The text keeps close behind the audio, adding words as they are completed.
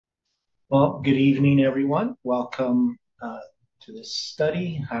Well, good evening, everyone. Welcome to this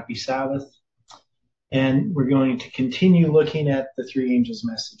study. Happy Sabbath. And we're going to continue looking at the three angels'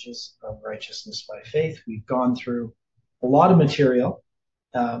 messages of righteousness by faith. We've gone through a lot of material.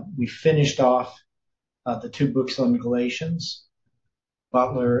 We finished off the two books on Galatians,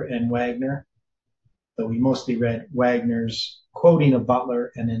 Butler and Wagner. So we mostly read Wagner's quoting of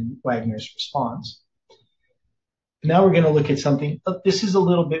Butler and then Wagner's response. Now we're going to look at something. This is a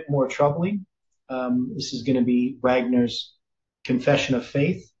little bit more troubling. This is going to be Wagner's Confession of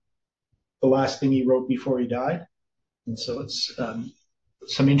Faith, the last thing he wrote before he died. And so it's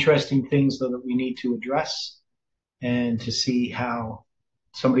some interesting things, though, that we need to address and to see how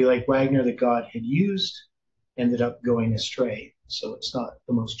somebody like Wagner that God had used ended up going astray. So it's not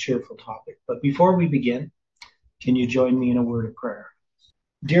the most cheerful topic. But before we begin, can you join me in a word of prayer?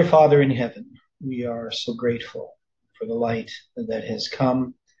 Dear Father in heaven, we are so grateful for the light that has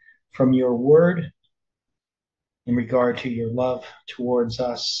come from your word in regard to your love towards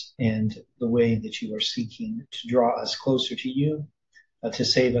us and the way that you are seeking to draw us closer to you, to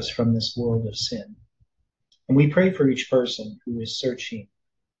save us from this world of sin. And we pray for each person who is searching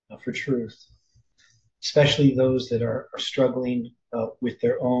for truth, especially those that are struggling with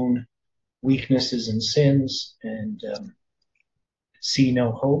their own weaknesses and sins and see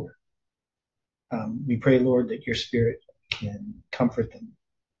no hope. We pray, Lord, that your Spirit can comfort them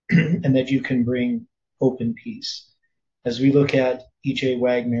and that you can bring hope and peace. As we look at E.J.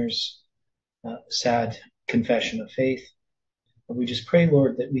 Wagner's sad confession of faith, we just pray,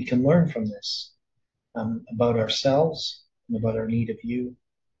 Lord, that we can learn from this about ourselves and about our need of you,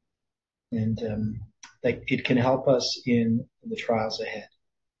 and that it can help us in the trials ahead.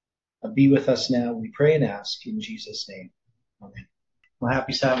 Be with us now, we pray and ask in Jesus' name. Amen. Well,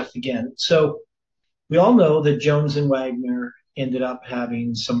 happy Sabbath again. So we all know that Jones and Wagner ended up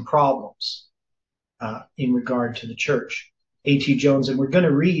having some problems in regard to the church. A.T. Jones, and we're going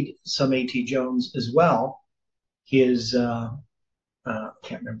to read some A.T. Jones as well. His, I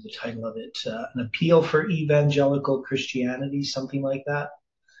can't remember the title of it, An Appeal for Evangelical Christianity, something like that,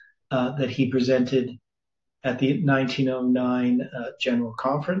 that he presented at the 1909 General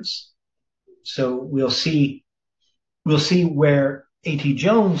Conference. So we'll see where A.T.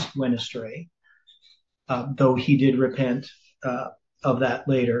 Jones went astray, though he did repent of that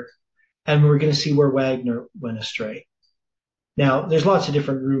later. And we're going to see where Wagner went astray. Now, there's lots of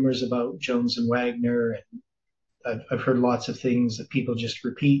different rumors about Jones and Wagner, and I've heard lots of things that people just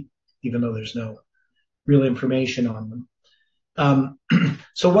repeat, even though there's no real information on them.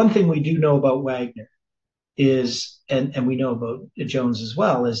 So one thing we do know about Wagner is, and we know about Jones as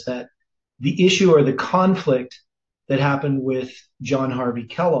well, is that the issue or the conflict that happened with John Harvey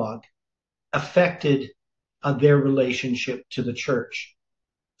Kellogg affected their relationship to the church.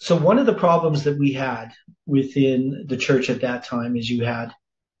 So one of the problems that we had within the church at that time is you had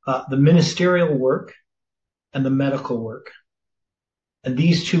the ministerial work and the medical work. And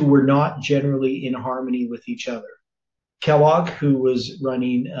these two were not generally in harmony with each other. Kellogg, who was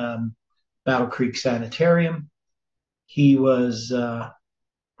running Battle Creek Sanitarium, he was, I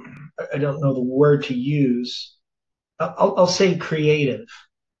don't know the word to use, I'll say creative.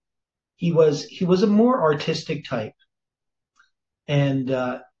 He was a more artistic type. And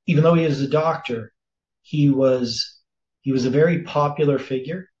even though he was a doctor, he was a very popular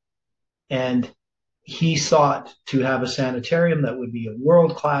figure, and he sought to have a sanitarium that would be a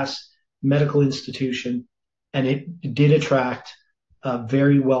world-class medical institution, and it did attract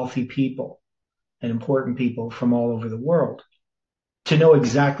very wealthy people and important people from all over the world. To know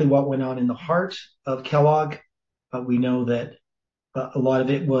exactly what went on in the heart of Kellogg, we know that a lot of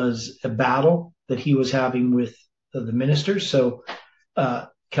it was a battle that he was having with the ministers. So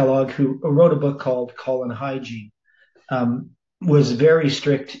Kellogg, who wrote a book called Colon Hygiene, was very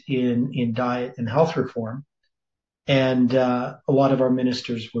strict in diet and health reform, and a lot of our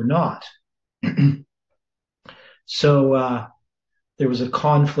ministers were not. So there was a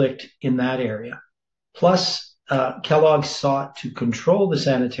conflict in that area. Plus, Kellogg sought to control the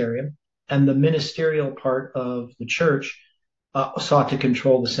sanitarium, and the ministerial part of the church sought to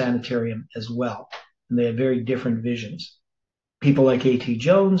control the sanitarium as well. And they had very different visions. People like A.T.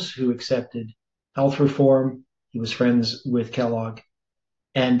 Jones, who accepted health reform, he was friends with Kellogg.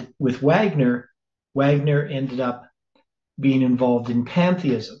 And with Wagner ended up being involved in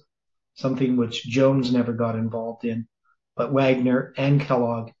pantheism, something which Jones never got involved in, but Wagner and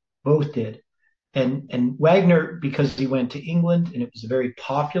Kellogg both did. And Wagner, because he went to England and it was a very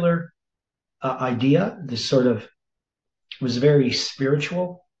popular idea, this sort of was very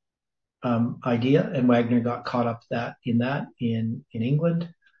spiritual idea, and Wagner got caught up in England.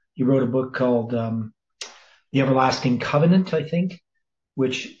 He wrote a book called The Everlasting Covenant, I think,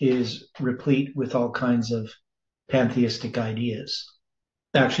 which is replete with all kinds of pantheistic ideas.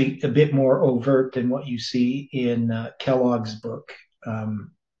 Actually, a bit more overt than what you see in Kellogg's book, The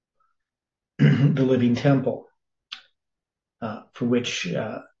Living Temple, for which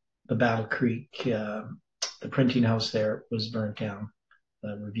the Battle Creek, the printing house there was burnt down.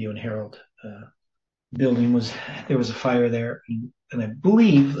 The Review and Herald building there was a fire there, and I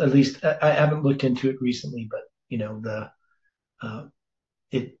believe, at least I haven't looked into it recently, but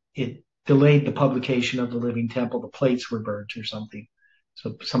it delayed the publication of the Living Temple. The plates were burnt or something.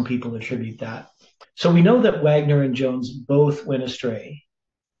 So some people attribute that. So we know that Wagner and Jones both went astray,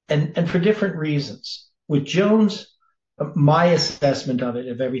 and for different reasons. With Jones, my assessment of it,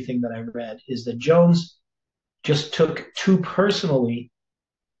 of everything that I read, is that Jones just took too personally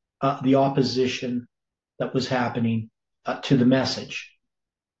the opposition that was happening to the message.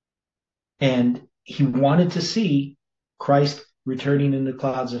 And he wanted to see Christ returning in the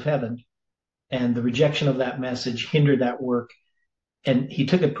clouds of heaven, and the rejection of that message hindered that work. And he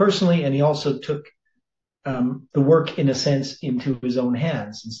took it personally, and he also took the work, in a sense, into his own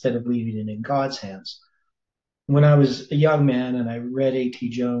hands instead of leaving it in God's hands. When I was a young man and I read A.T.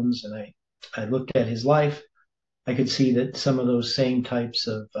 Jones and I looked at his life, I could see that some of those same types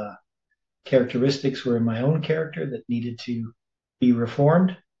of characteristics were in my own character that needed to be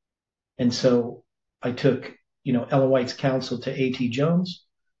reformed. And so I took, Ellen White's counsel to A.T. Jones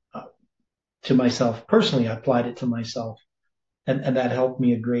to myself. Personally, I applied it to myself, and that helped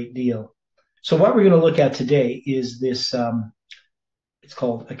me a great deal. So what we're going to look at today is this, it's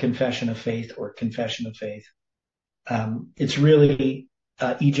called a confession of faith, or confession of faith. It's really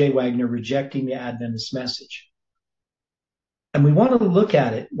E.J. Wagner rejecting the Adventist message. And we want to look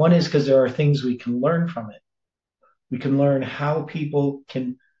at it. One is because there are things we can learn from it. We can learn how people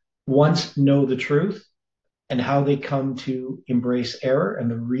can once know the truth and how they come to embrace error and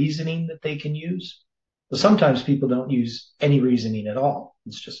the reasoning that they can use. But sometimes people don't use any reasoning at all.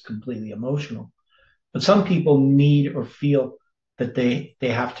 It's just completely emotional. But some people need or feel that they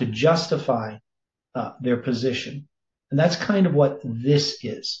have to justify their position. And that's kind of what this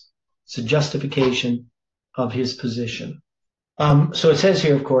is. It's a justification of his position. So it says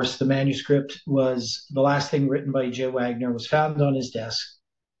here, of course, the manuscript was the last thing written by J. Wagner, was found on his desk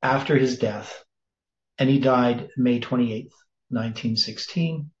after his death, and he died May 28th,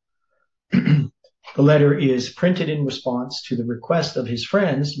 1916. The letter is printed in response to the request of his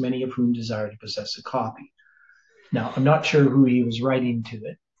friends, many of whom desired to possess a copy. Now, I'm not sure who he was writing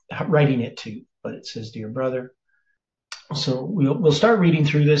it to, but it says, "Dear brother." So we'll start reading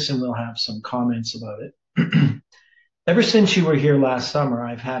through this, and we'll have some comments about it. Ever since you were here last summer,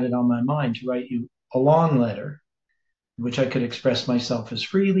 I've had it on my mind to write you a long letter in which I could express myself as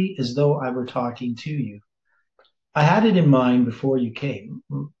freely as though I were talking to you. I had it in mind before you came,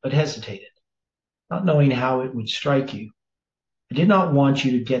 but hesitated, not knowing how it would strike you. I did not want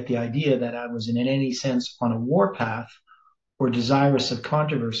you to get the idea that I was in any sense on a warpath or desirous of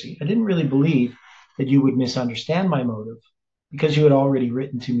controversy. I didn't really believe that you would misunderstand my motive, because you had already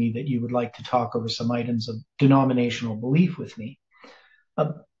written to me that you would like to talk over some items of denominational belief with me.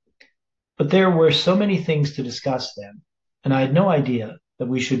 But there were so many things to discuss then, and I had no idea that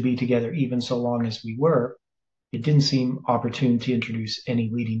we should be together even so long as we were. It didn't seem opportune to introduce any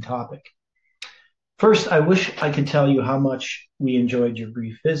leading topic. First, I wish I could tell you how much we enjoyed your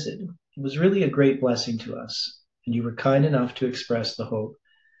brief visit. It was really a great blessing to us, and you were kind enough to express the hope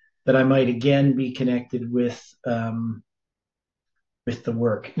that I might again be connected with the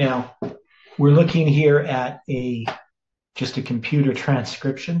work. Now, we're looking here at just a computer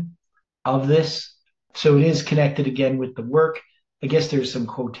transcription of this. So it is connected again with the work. I guess there's some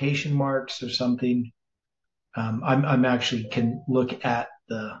quotation marks or something. I'm actually can look at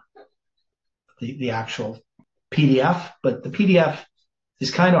the actual PDF, but the PDF is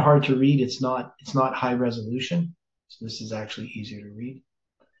kind of hard to read. It's not high resolution. So this is actually easier to read.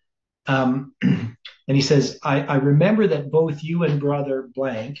 And he says, I remember that both you and Brother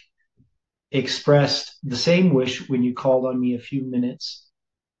Blank expressed the same wish when you called on me a few minutes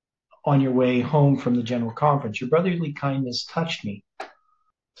on your way home from the general conference. Your brotherly kindness touched me.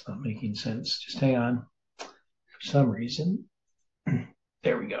 It's not making sense. Just hang on. For some reason.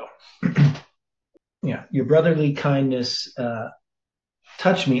 There we go. Yeah, your brotherly kindness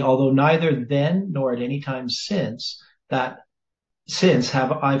touched me, although neither then nor at any time since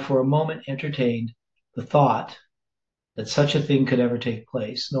have I for a moment entertained the thought that such a thing could ever take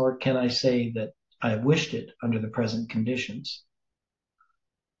place, nor can I say that I have wished it under the present conditions.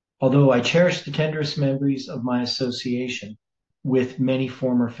 Although I cherish the tenderest memories of my association with many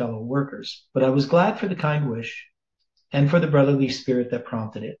former fellow workers. But I was glad for the kind wish and for the brotherly spirit that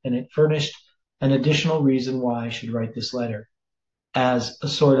prompted it, and it furnished an additional reason why I should write this letter as a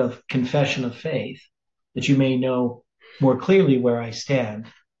sort of confession of faith, that you may know more clearly where I stand.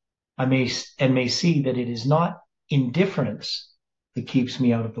 I may see that it is not indifference that keeps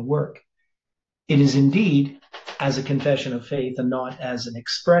me out of the work. It is indeed as a confession of faith and not as an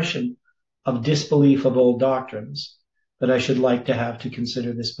expression of disbelief of old doctrines that I should like to have to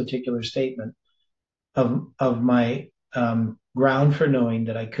consider this particular statement of my ground for knowing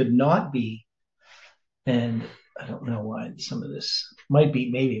that I could not be, and I don't know why some of this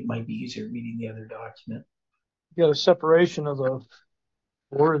maybe it might be easier reading the other document. You got a separation of the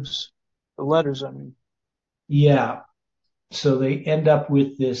words, the letters, I mean. Yeah. So they end up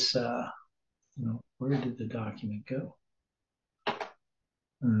with this, where did the document go?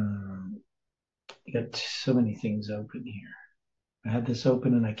 You got so many things open here. I had this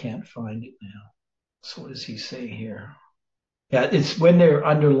open and I can't find it now. So what does he say here? Yeah, it's when they're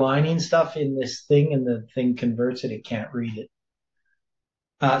underlining stuff in this thing and the thing converts it can't read it.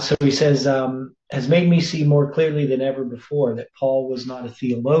 So he says, has made me see more clearly than ever before that Paul was not a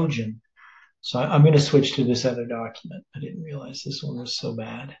theologian. So I'm going to switch to this other document. I didn't realize this one was so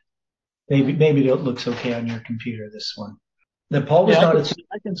bad. Maybe it looks okay on your computer, this one. That Paul was not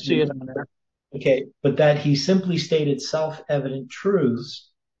I can see it on there. Okay, but that he simply stated self-evident truths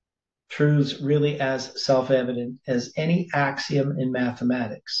really as self-evident as any axiom in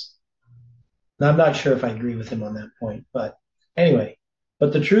mathematics. Now, I'm not sure if I agree with him on that point, but anyway,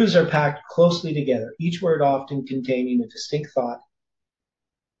 but the truths are packed closely together, each word often containing a distinct thought,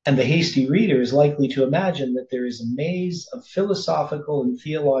 and the hasty reader is likely to imagine that there is a maze of philosophical and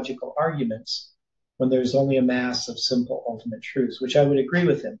theological arguments when there's only a mass of simple ultimate truths, which I would agree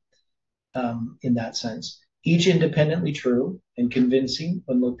with him in that sense. Each independently true and convincing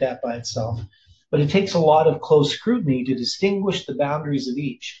when looked at by itself, but it takes a lot of close scrutiny to distinguish the boundaries of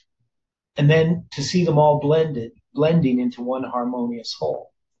each, and then to see them all blending into one harmonious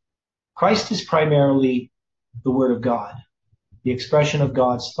whole. Christ is primarily the Word of God, the expression of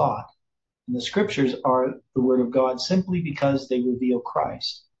God's thought, and the Scriptures are the Word of God simply because they reveal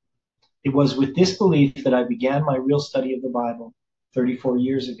Christ. It was with this belief that I began my real study of the Bible 34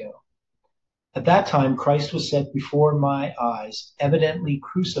 years ago. At that time, Christ was set before my eyes, evidently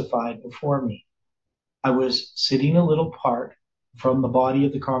crucified before me. I was sitting a little apart from the body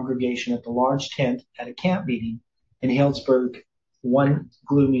of the congregation at the large tent at a camp meeting in Healdsburg one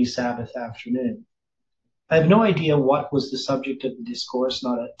gloomy Sabbath afternoon. I have no idea what was the subject of the discourse,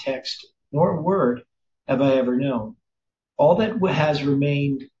 not a text nor a word have I ever known. All that has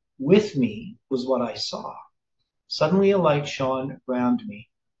remained with me was what I saw. Suddenly a light shone round me,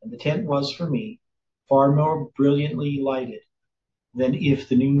 and the tent was for me far more brilliantly lighted than if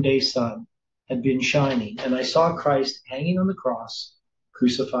the noonday sun had been shining, and I saw Christ hanging on the cross,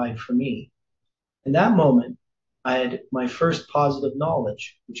 crucified for me. In that moment, I had my first positive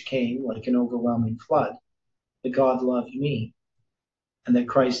knowledge, which came like an overwhelming flood, that God loved me and that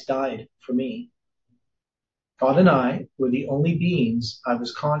Christ died for me. God and I were the only beings I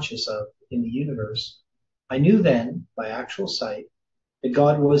was conscious of in the universe. I knew then, by actual sight, that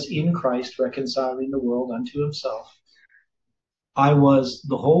God was in Christ reconciling the world unto himself. I was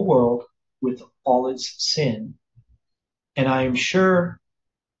the whole world with all its sin. And I am sure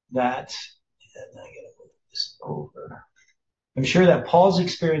that, I'm sure that Paul's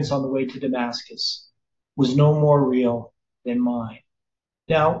experience on the way to Damascus was no more real than mine.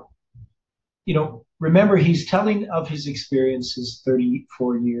 Now, remember, he's telling of his experiences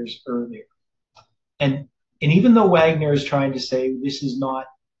 34 years earlier. And even though Wagner is trying to say this is not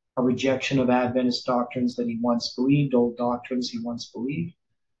a rejection of Adventist doctrines that he once believed, old doctrines he once believed,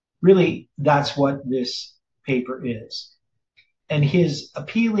 really that's what this paper is. And his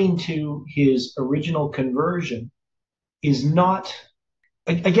appealing to his original conversion is not,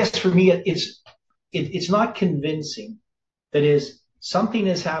 I guess for me, it's not convincing. That is, something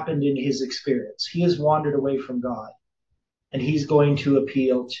has happened in his experience. He has wandered away from God, and he's going to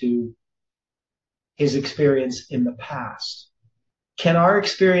appeal to his experience in the past. Can our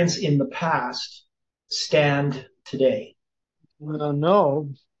experience in the past stand today?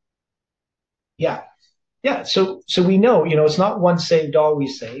 No. Yeah. So we know, it's not once saved,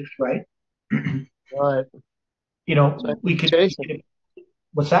 always saved, right? Right. We could.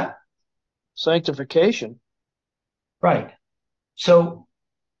 What's that? Sanctification. Right. So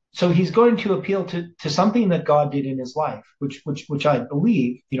he's going to appeal to something that God did in his life, which I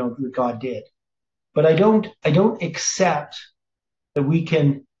believe, that God did. But I don't accept that we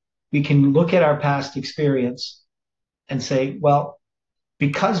can look at our past experience and say, well,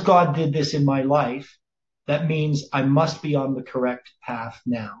 because God did this in my life, that means I must be on the correct path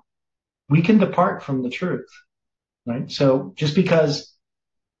now. We can depart from the truth, right? So just because,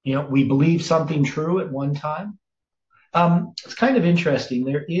 we believe something true at one time, it's kind of interesting.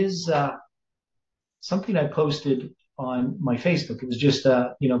 There is something I posted on my Facebook. It was just,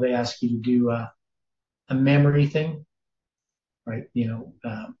 they ask you to do a memory thing, right?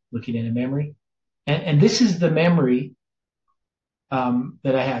 Looking at a memory. And this is the memory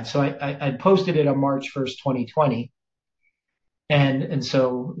that I had. So I posted it on March 1st, 2020. And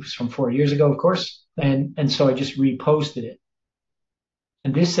so it was from 4 years ago, of course. And so I just reposted it.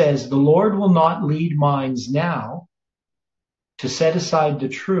 And this says, the Lord will not lead minds now to set aside the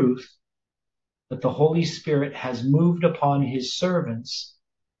truth that the Holy Spirit has moved upon his servants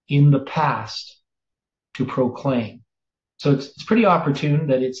in the past to proclaim. So it's pretty opportune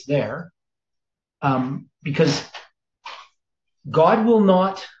that it's there, because God will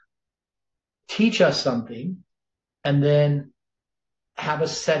not teach us something and then have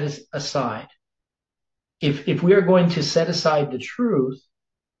us set it aside. If we are going to set aside the truth,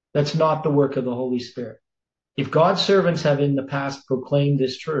 that's not the work of the Holy Spirit. If God's servants have in the past proclaimed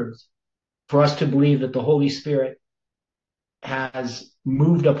this truth, for us to believe that the Holy Spirit has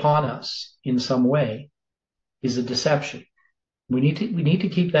moved upon us in some way is a deception. We need to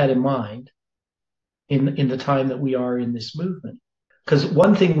keep that in mind in the time that we are in this movement. Because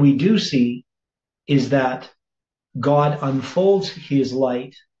one thing we do see is that God unfolds his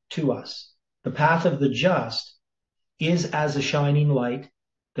light to us. The path of the just is as a shining light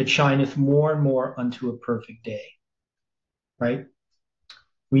that shineth more and more unto a perfect day. Right?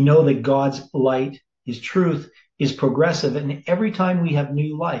 We know that God's light, his truth, is progressive, and every time we have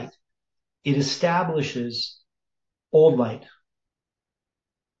new light, it establishes old light.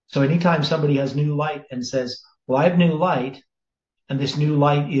 So anytime somebody has new light and says, well, I have new light, and this new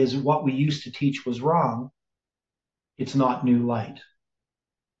light is what we used to teach was wrong, it's not new light.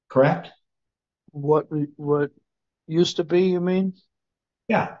 Correct? What used to be, you mean?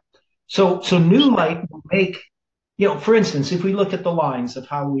 Yeah. So new light will make, for instance, if we look at the lines of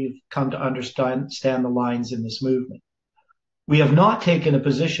how we've come to understand the lines in this movement, we have not taken a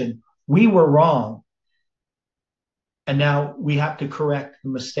position, we were wrong, and now we have to correct the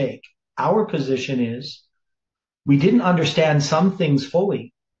mistake. Our position is, we didn't understand some things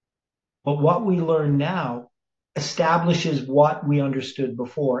fully, but what we learn now establishes what we understood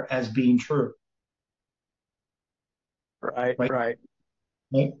before as being true. Right. Right.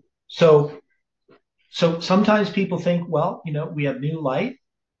 So sometimes people think, well, we have new light,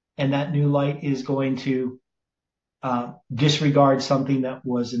 and that new light is going to disregard something that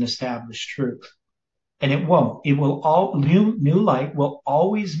was an established truth. And it won't. It will new light will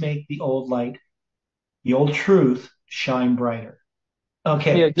always make the old light, the old truth, shine brighter.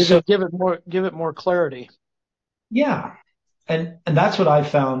 Okay. Yeah, give it more clarity. Yeah. And that's what I've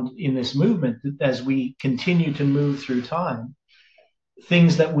found in this movement, as we continue to move through time.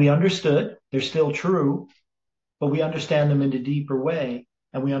 Things that we understood, they're still true, but we understand them in a deeper way,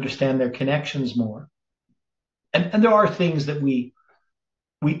 and we understand their connections more. And there are things that we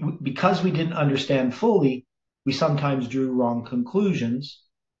because we didn't understand fully, we sometimes drew wrong conclusions.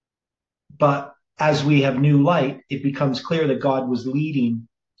 But as we have new light, it becomes clear that God was leading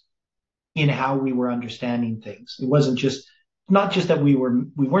in how we were understanding things. It wasn't not just that we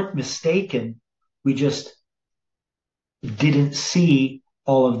weren't mistaken, we just didn't see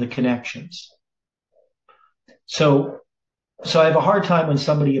all of the connections. So I have a hard time when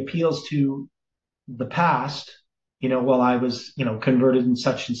somebody appeals to the past, well, I was, converted in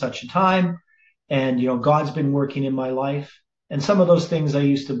such and such a time, and, God's been working in my life. And some of those things I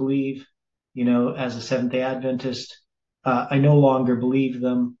used to believe, as a Seventh-day Adventist, I no longer believe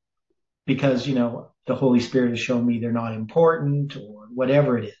them because, the Holy Spirit has shown me they're not important or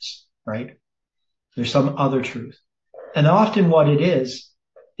whatever it is, right? There's some other truth. And often what it is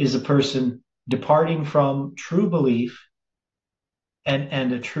a person departing from true belief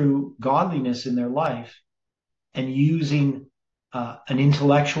and a true godliness in their life, and using an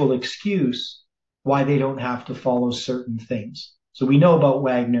intellectual excuse why they don't have to follow certain things. So we know about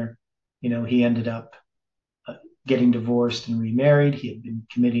Wagner, he ended up getting divorced and remarried. He had been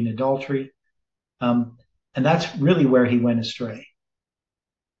committing adultery. And that's really where he went astray.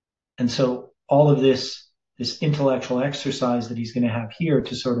 And so all of this intellectual exercise that he's going to have here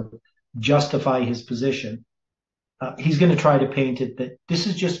to sort of justify his position, he's going to try to paint it that this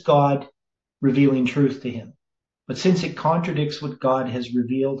is just God revealing truth to him. But since it contradicts what God has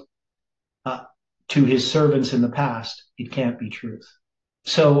revealed to his servants in the past, it can't be truth.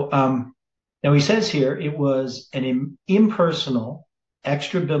 So Now he says here it was an impersonal,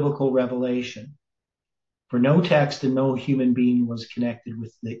 extra-biblical revelation, for no text and no human being was connected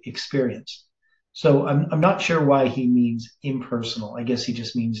with the experience. So I'm not sure why he means impersonal. I guess he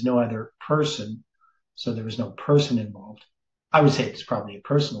just means no other person. So there was no person involved. I would say it's probably a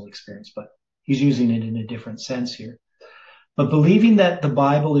personal experience, but he's using it in a different sense here. But believing that the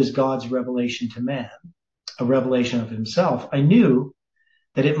Bible is God's revelation to man, a revelation of himself, I knew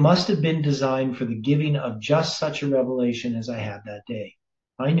that it must have been designed for the giving of just such a revelation as I had that day.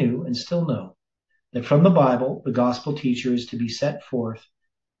 I knew and still know that from the Bible, the gospel teacher is to be set forth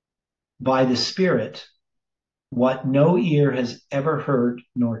by the Spirit what no ear has ever heard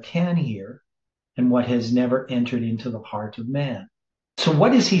nor can hear, and what has never entered into the heart of man. So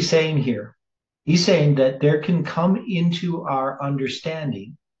what is he saying here? He's saying that there can come into our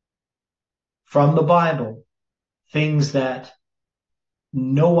understanding from the Bible things that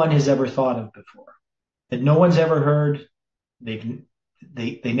no one has ever thought of before, that no one's ever heard, they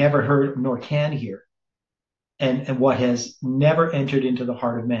never heard nor can hear, and what has never entered into the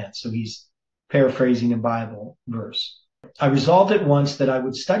heart of man. So he's paraphrasing a Bible verse. I resolved at once that I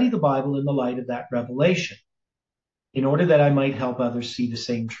would study the Bible in the light of that revelation, in order that I might help others see the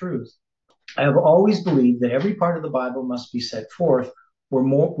same truth. I have always believed that every part of the Bible must be set forth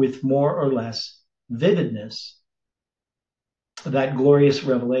with more or less vividness, that glorious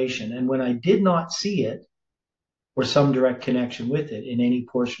revelation. And when I did not see it, or some direct connection with it in any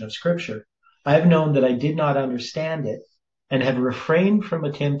portion of Scripture, I have known that I did not understand it, and have refrained from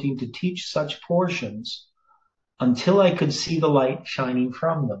attempting to teach such portions until I could see the light shining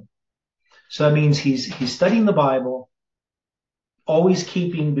from them. So that means he's studying the Bible, always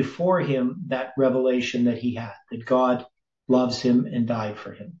keeping before him that revelation that he had, that God loves him and died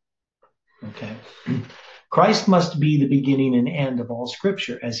for him. Okay. Christ must be the beginning and end of all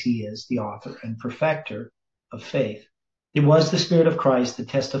Scripture, as he is the author and perfecter of faith. It was the Spirit of Christ that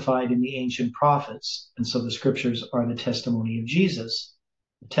testified in the ancient prophets, and so the Scriptures are the testimony of Jesus,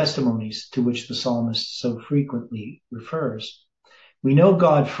 the testimonies to which the psalmist so frequently refers. We know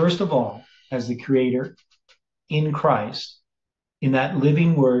God, first of all, as the Creator in Christ, in that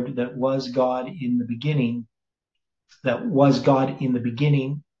living Word that was God in the beginning,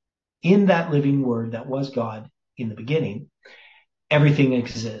 in that living Word that was God in the beginning, everything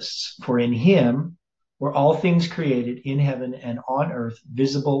exists. For in him were all things created in heaven and on earth,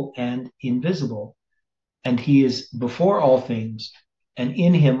 visible and invisible. And he is before all things, and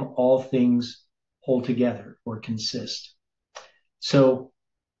in him all things hold together or consist. So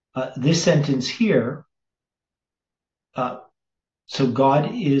this sentence here, so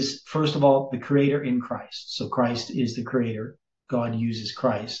God is, first of all, the creator in Christ. So Christ is the creator. God uses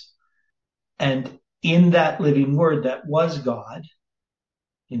Christ. And in that living Word that was God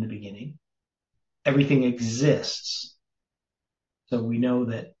in the beginning, everything exists. So we know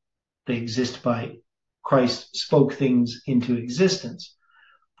that they exist by Christ spoke things into existence.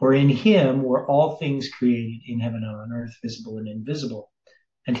 For in him were all things created in heaven and on earth, visible and invisible.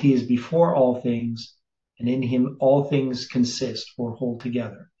 And he is before all things, and in him all things consist or hold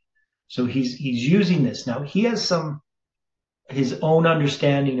together. So he's using this. Now he has his own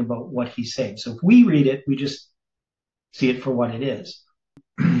understanding about what he's saying. So if we read it, we just see it for what it is.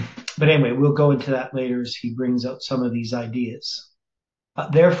 But anyway, we'll go into that later as he brings out some of these ideas.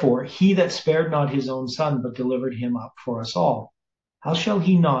 Therefore, he that spared not his own son, but delivered him up for us all, how shall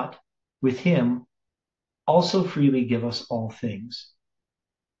he not with him also freely give us all things?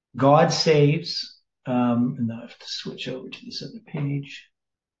 God saves, and I have to switch over to this other page.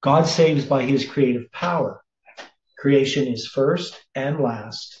 God saves by his creative power. Creation is first and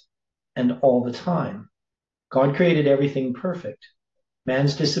last and all the time. God created everything perfect.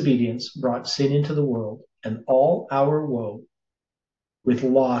 Man's disobedience brought sin into the world and all our woe with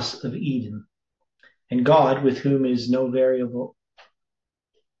loss of Eden. And God, with whom is no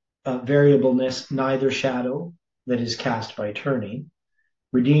variableness, neither shadow that is cast by turning,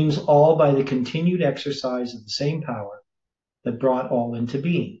 redeems all by the continued exercise of the same power that brought all into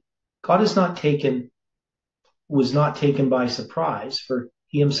being. God was not taken by surprise, for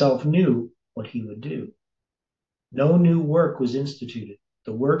he himself knew what he would do. No new work was instituted.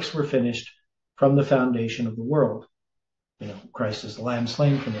 The works were finished from the foundation of the world. Christ is the Lamb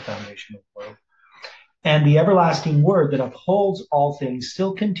slain from the foundation of the world. And the everlasting Word that upholds all things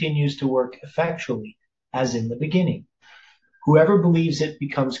still continues to work effectually, as in the beginning. Whoever believes it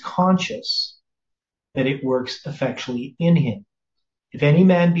becomes conscious that it works effectually in him. If any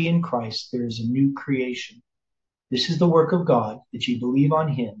man be in Christ, there is a new creation. This is the work of God, that ye believe on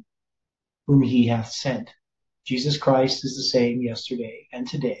him whom he hath sent. Jesus Christ is the same yesterday and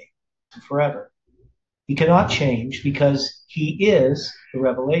today forever. He cannot change because he is the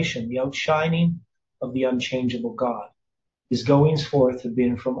revelation, the outshining of the unchangeable God. His goings forth have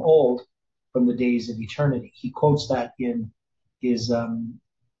been from old, from the days of eternity. He quotes that in his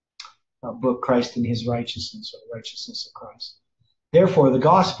book, Christ in His Righteousness, or Righteousness of Christ. Therefore, the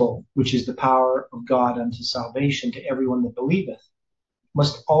gospel, which is the power of God unto salvation to everyone that believeth,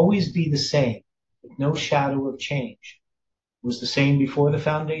 must always be the same, with no shadow of change. It was the same before the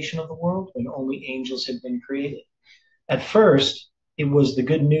foundation of the world, when only angels had been created. At first, it was the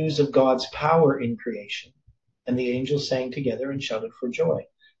good news of God's power in creation, and the angels sang together and shouted for joy.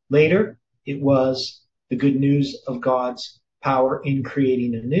 Later, it was the good news of God's power in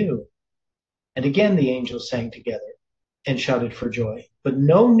creating anew, and again the angels sang together and shouted for joy. But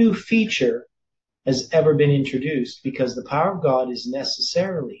no new feature has ever been introduced, because the power of God is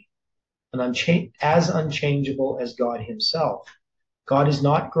necessarily as unchangeable as God himself. God has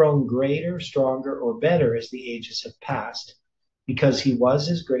not grown greater, stronger, or better as the ages have passed, because he was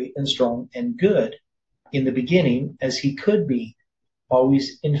as great and strong and good in the beginning as he could be,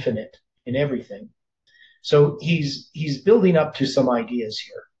 always infinite in everything. So he's building up to some ideas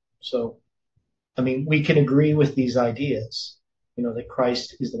here. So, I mean, we can agree with these ideas, that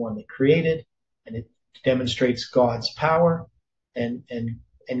Christ is the one that created, and it demonstrates God's power, and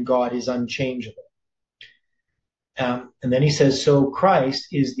God is unchangeable. And then he says, so Christ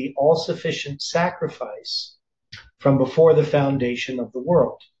is the all-sufficient sacrifice from before the foundation of the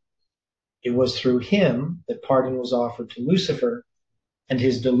world. It was through him that pardon was offered to Lucifer and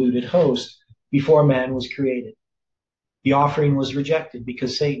his deluded host before man was created. The offering was rejected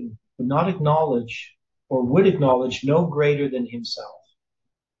because Satan would acknowledge no greater than himself.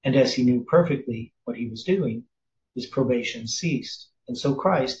 And as he knew perfectly what he was doing, his probation ceased. And so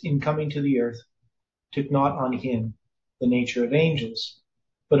Christ, in coming to the earth, took not on him the nature of angels,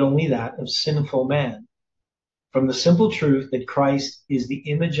 but only that of sinful man. From the simple truth that Christ is the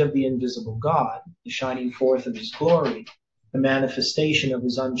image of the invisible God, the shining forth of his glory, the manifestation of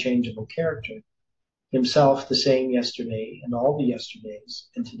his unchangeable character, himself the same yesterday and all the yesterdays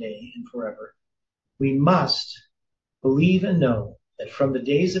and today and forever, we must believe and know that from the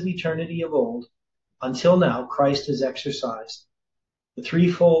days of eternity of old until now, Christ has exercised the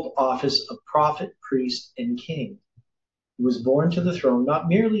threefold office of prophet, priest, and king. He was born to the throne not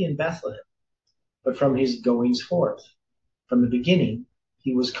merely in Bethlehem, but from his goings forth. From the beginning,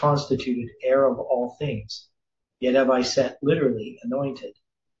 he was constituted heir of all things. Yet have I set, literally, anointed,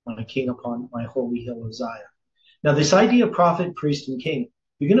 my king upon my holy hill of Zion. Now, this idea of prophet, priest, and king,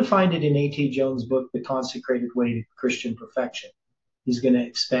 you're going to find it in A.T. Jones' book, The Consecrated Way to Christian Perfection. He's going to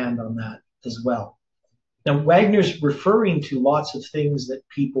expand on that as well. Now, Wagner's referring to lots of things that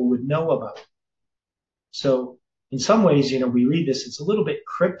people would know about. So, in some ways, we read this, it's a little bit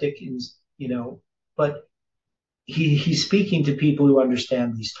cryptic, but he's speaking to people who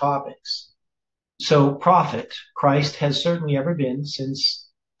understand these topics. So, prophet, Christ has certainly ever been, since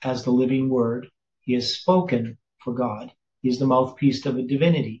as the living word, he has spoken for God. He is the mouthpiece of a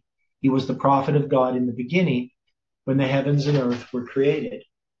divinity. He was the prophet of God in the beginning, when the heavens and earth were created,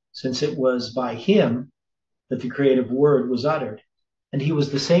 since it was by him that the creative word was uttered. And he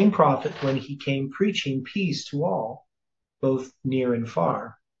was the same prophet when he came preaching peace to all, both near and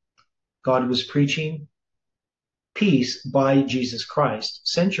far. God was preaching peace by Jesus Christ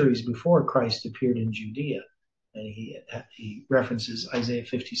centuries before Christ appeared in Judea. And he references Isaiah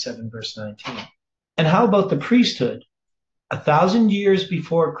 57, verse 19. And how about the priesthood? 1,000 years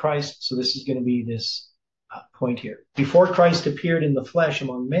before Christ, so this is going to be this point here. Before Christ appeared in the flesh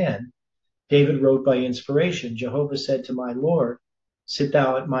among men, David wrote by inspiration, Jehovah said to my Lord, sit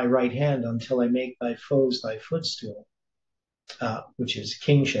thou at my right hand until I make thy foes thy footstool, which is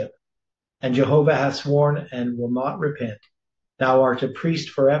kingship. And Jehovah hath sworn and will not repent. Thou art a priest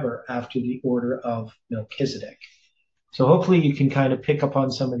forever after the order of Melchizedek. So hopefully you can kind of pick up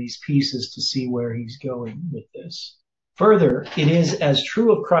on some of these pieces to see where he's going with this. Further, it is as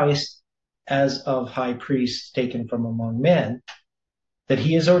true of Christ as of high priests taken from among men, that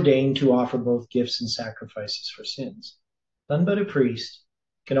he is ordained to offer both gifts and sacrifices for sins. None but a priest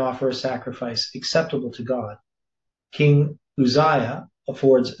can offer a sacrifice acceptable to God. King Uzziah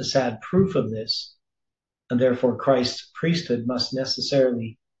affords a sad proof of this, and therefore Christ's priesthood must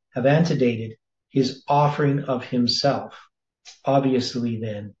necessarily have antedated his offering of himself. Obviously,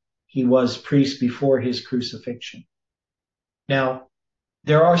 then, he was priest before his crucifixion. Now,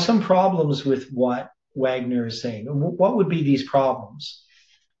 there are some problems with what Wagner is saying. What would be these problems?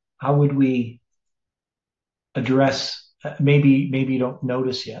 How would we address, maybe you don't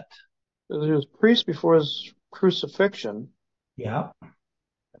notice yet. He was priest before his crucifixion. Yeah.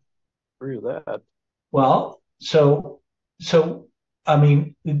 agree with that. Well, so I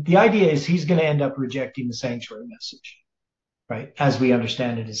mean, the idea is he's going to end up rejecting the sanctuary message, right? As we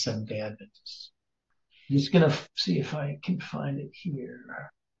understand it as Seventh-day Adventists. I'm just going to see if I can find it here.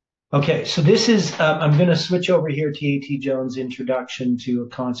 Okay, so this is, I'm going to switch over here to A.T. Jones' Introduction to a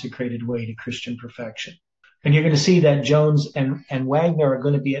Consecrated Way to Christian Perfection. And you're going to see that Jones and Wagner are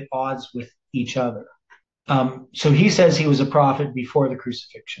going to be at odds with each other. So he says he was a prophet before the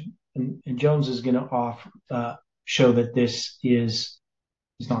crucifixion. And Jones is going to show that this is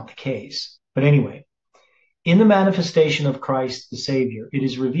not the case. But anyway, in the manifestation of Christ the Savior, it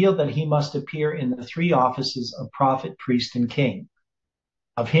is revealed that he must appear in the three offices of prophet, priest, and king.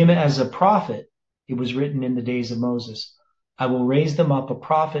 Of him as a prophet, it was written in the days of Moses, I will raise them up a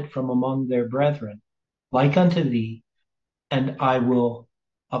prophet from among their brethren, like unto thee, and I will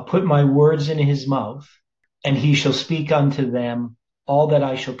put my words in his mouth, and he shall speak unto them all that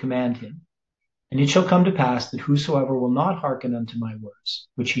I shall command him. And it shall come to pass that whosoever will not hearken unto my words,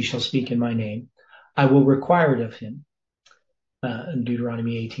 which he shall speak in my name, I will require it of him. In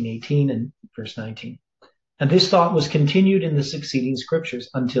Deuteronomy 18:18 and verse 19. And this thought was continued in the succeeding scriptures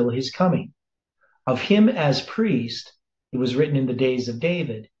until his coming. Of him as priest, it was written in the days of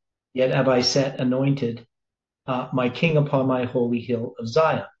David, yet have I set anointed my king upon my holy hill of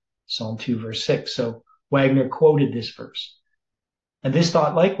Zion. Psalm 2 verse 6. So Wagner quoted this verse. And this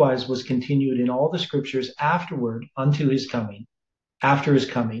thought likewise was continued in all the scriptures afterward unto his coming, after his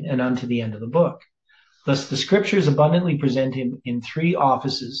coming, and unto the end of the book. Thus the scriptures abundantly present him in three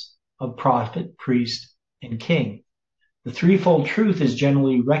offices of prophet, priest, and king. The threefold truth is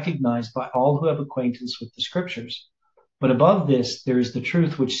generally recognized by all who have acquaintance with the scriptures. But above this, there is the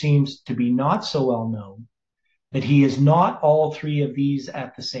truth which seems to be not so well known, that he is not all three of these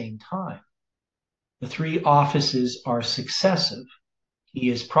at the same time. The three offices are successive. He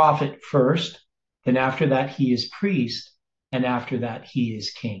is prophet first, then after that he is priest, and after that he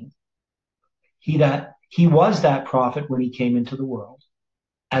is king. He was that prophet when he came into the world,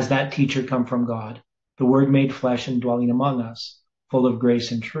 as that teacher come from God, the word made flesh and dwelling among us, full of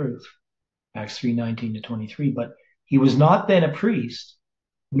grace and truth. Acts 3:19-23. But he was not then a priest,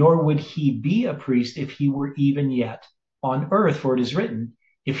 nor would he be a priest if he were even yet on earth. For it is written,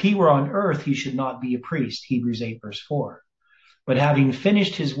 if he were on earth, he should not be a priest. Hebrews 8 verse 4. But having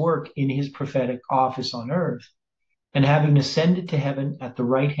finished his work in his prophetic office on earth, and having ascended to heaven at the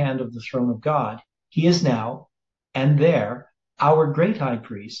right hand of the throne of God, he is now and there our great high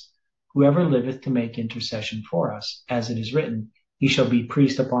priest, whoever liveth to make intercession for us. As it is written, he shall be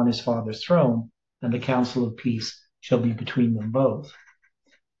priest upon his father's throne, and the counsel of peace shall be between them both.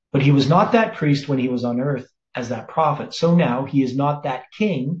 But he was not that priest when he was on earth as that prophet. So now he is not that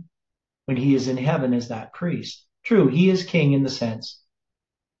king when he is in heaven as that priest. True, he is king in the sense,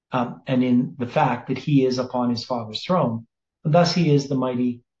 and in the fact that he is upon his father's throne. And thus he is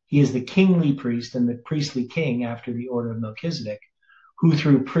the kingly priest and the priestly king after the order of Melchizedek, who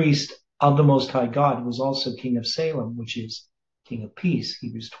through priest of the Most High God was also king of Salem, which is king of peace,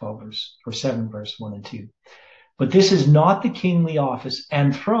 Hebrews 7 verse 1 and 2. But this is not the kingly office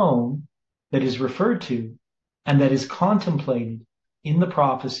and throne that is referred to and that is contemplated in the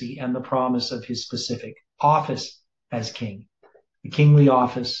prophecy and the promise of his specific office as king. The kingly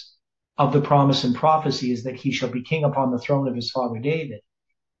office of the promise and prophecy is that he shall be king upon the throne of his father David,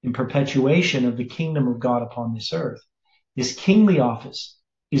 in perpetuation of the kingdom of God upon this earth. This kingly office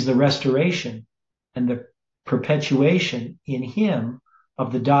is the restoration and the perpetuation in him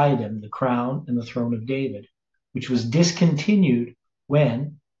of the diadem, the crown, and the throne of David, which was discontinued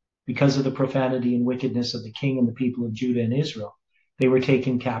when, because of the profanity and wickedness of the king and the people of Judah and Israel, they were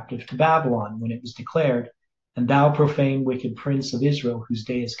taken captive to Babylon, when it was declared, and thou profane wicked prince of Israel, whose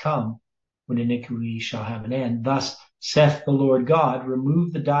day is come, when iniquity shall have an end. Thus saith the Lord God,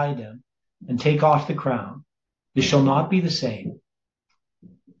 remove the diadem and take off the crown. This shall not be the same.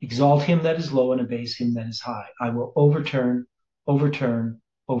 Exalt him that is low and abase him that is high. I will overturn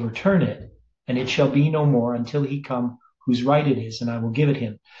it, and it shall be no more until he come whose right it is, and I will give it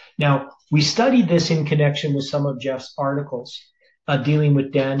him. Now, we studied this in connection with some of Jeff's articles dealing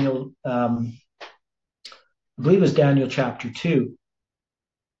with Daniel, I believe it was Daniel chapter 2.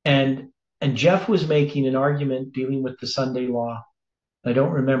 And Jeff was making an argument dealing with the Sunday law. I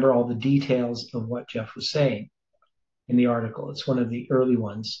don't remember all the details of what Jeff was saying in the article. It's one of the early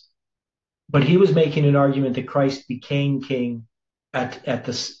ones. But he was making an argument that Christ became king at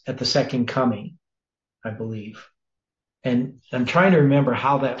the second coming, I believe. And I'm trying to remember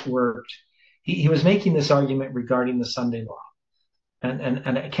how that worked. He was making this argument regarding the Sunday law.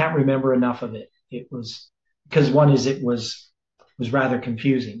 And I can't remember enough of it. It was because one is it was was rather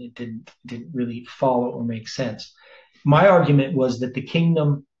confusing. It didn't really follow or make sense. My argument was that the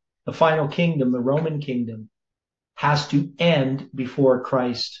kingdom, the final kingdom, the Roman kingdom, has to end before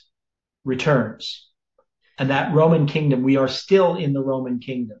Christ returns. And that Roman kingdom, we are still in the Roman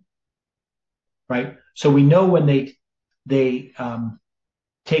kingdom, right? So we know when they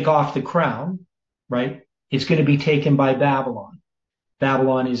take off the crown, right? It's going to be taken by Babylon.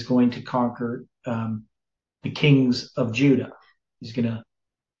 Babylon is going to conquer the kings of Judah. He's going to,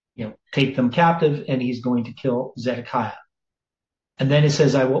 take them captive, and he's going to kill Zedekiah. And then it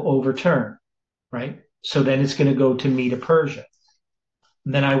says, I will overturn, right? So then it's going to go to Medo Persia.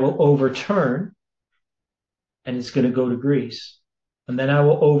 And then I will overturn, and it's going to go to Greece. And then I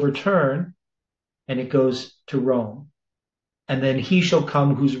will overturn, and it goes to Rome. And then he shall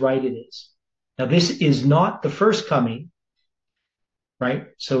come whose right it is. Now, this is not the first coming, right?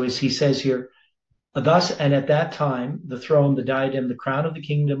 So as he says here, thus and at that time, the throne, the diadem, the crown of the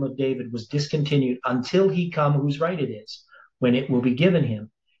kingdom of David was discontinued until he come whose right it is, when it will be given him.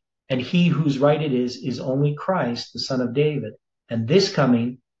 And he whose right it is only Christ, the son of David. And this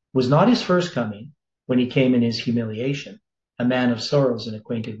coming was not his first coming, when he came in his humiliation, a man of sorrows and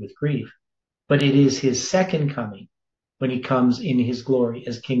acquainted with grief. But it is his second coming, when he comes in his glory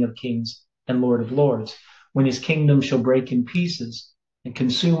as King of kings and Lord of lords, when his kingdom shall break in pieces and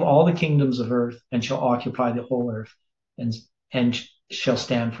consume all the kingdoms of earth, and shall occupy the whole earth, and shall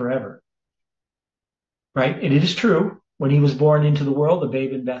stand forever. Right? And it is true, when he was born into the world, a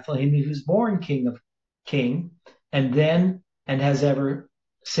babe in Bethlehem, he was born king, and then, and has ever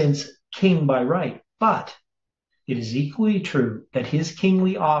since king by right. But it is equally true that his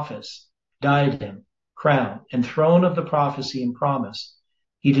kingly office, diadem, crown, and throne of the prophecy and promise,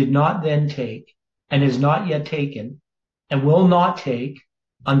 he did not then take, and is not yet taken, and will not take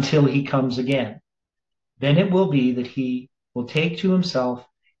until he comes again. Then it will be that he will take to himself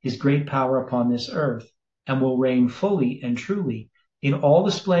his great power upon this earth, and will reign fully and truly in all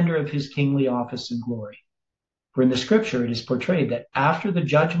the splendor of his kingly office and glory. For in the scripture it is portrayed that after the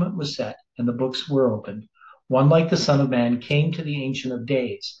judgment was set and the books were opened, one like the Son of Man came to the Ancient of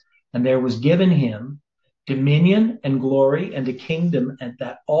Days, and there was given him dominion and glory and a kingdom, and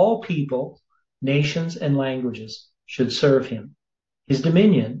that all people, nations, and languages should serve him. His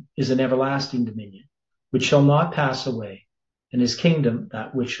dominion is an everlasting dominion, which shall not pass away, and his kingdom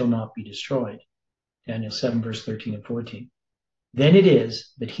that which shall not be destroyed. Daniel 7, verse 13 and 14. Then it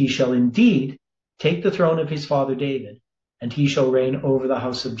is that he shall indeed take the throne of his father David, and he shall reign over the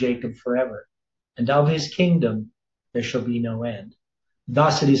house of Jacob forever, and of his kingdom there shall be no end.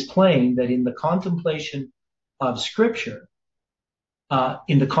 Thus it is plain that in the contemplation of Scripture,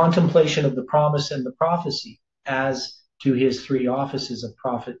 in the contemplation of the promise and the prophecy, as to his three offices of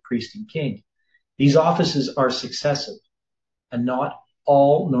prophet, priest, and king, these offices are successive, and not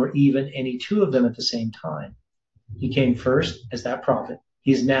all nor even any two of them at the same time. He came first as that prophet.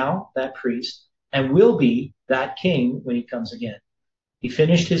 He is now that priest, and will be that king when he comes again. He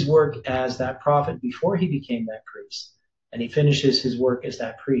finished his work as that prophet before he became that priest, and he finishes his work as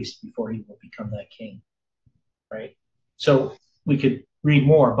that priest before he will become that king. Right? So we could read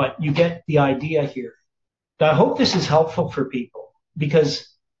more, but you get the idea here. I hope this is helpful for people, because,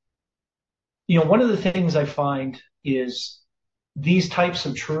 one of the things I find is these types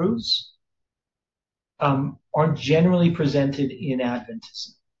of truths aren't generally presented in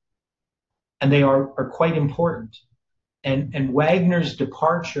Adventism, and they are quite important. And Wagner's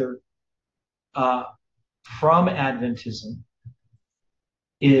departure from Adventism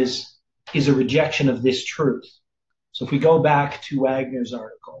is a rejection of this truth. So if we go back to Wagner's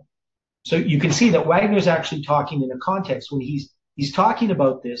article, so you can see that Wagner's actually talking in a context when he's talking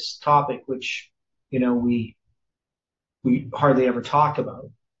about this topic, which we hardly ever talk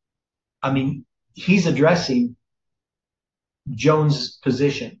about. I mean, he's addressing Jones'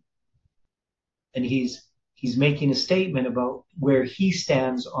 position, and he's making a statement about where he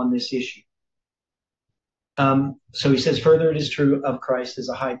stands on this issue. So he says, further, it is true of Christ as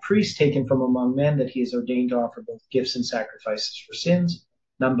a high priest taken from among men that he is ordained to offer both gifts and sacrifices for sins.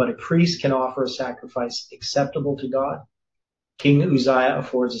 None but a priest can offer a sacrifice acceptable to God. King Uzziah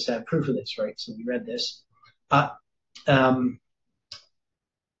affords us that proof of this, right? So we read this. And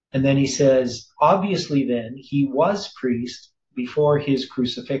then he says, obviously then, he was priest before his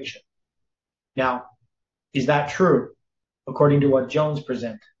crucifixion. Now, is that true, according to what Jones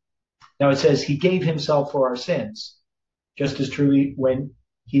presented? Now it says he gave himself for our sins, just as truly when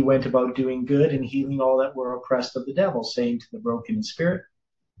he went about doing good and healing all that were oppressed of the devil, saying to the broken in spirit,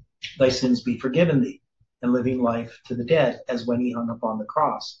 thy sins be forgiven thee, and living life to the dead, as when he hung upon the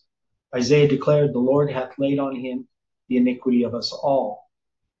cross. Isaiah declared, the Lord hath laid on him the iniquity of us all.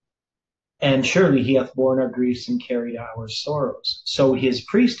 And surely he hath borne our griefs and carried our sorrows. So his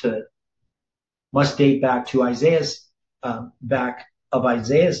priesthood must date back to Isaiah's time.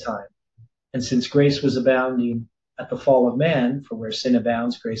 And since grace was abounding at the fall of man, for where sin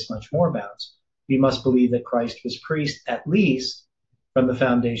abounds, grace much more abounds, we must believe that Christ was priest at least from the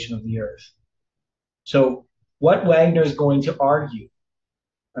foundation of the earth. So what Wagner is going to argue,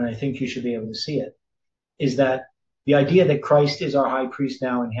 and I think you should be able to see it, is that the idea that Christ is our high priest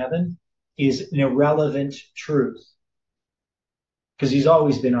now in heaven is an irrelevant truth, because he's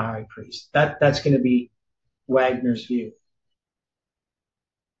always been a high priest. That's going to be Wagner's view.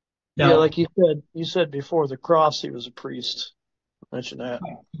 Now, yeah, like you said before the cross, he was a priest. Mention that.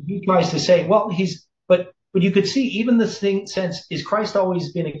 He tries to say, well, but you could see even the sense, is Christ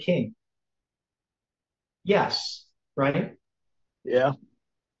always been a king? Yes, right? Yeah.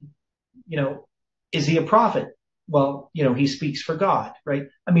 Is he a prophet? Well, he speaks for God, right?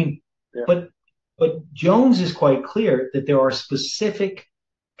 I mean, yeah. But Jones is quite clear that there are specific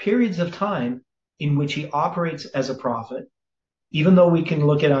periods of time in which he operates as a prophet. Even though we can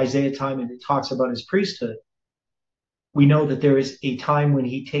look at Isaiah time and it talks about his priesthood, we know that there is a time when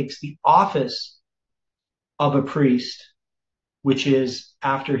he takes the office of a priest, which is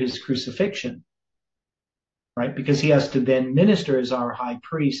after his crucifixion, right? Because he has to then minister as our high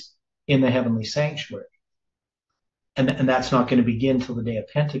priest in the heavenly sanctuary. And that's not going to begin till the day of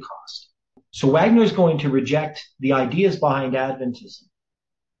Pentecost. So Wagner is going to reject the ideas behind Adventism.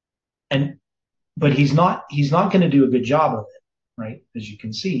 But he's not going to do a good job of it, right? As you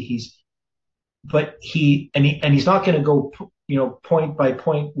can see, he's not going to go, point by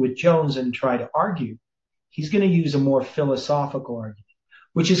point with Jones and try to argue. He's going to use a more philosophical argument,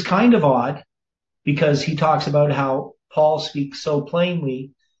 which is kind of odd because he talks about how Paul speaks so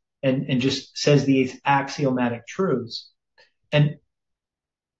plainly and just says these axiomatic truths. And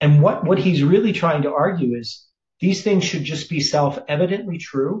what he's really trying to argue is these things should just be self-evidently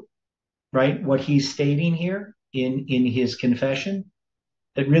true, right? What he's stating here in his confession,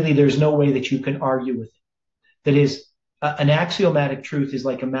 that really there's no way that you can argue with it. That is, an axiomatic truth is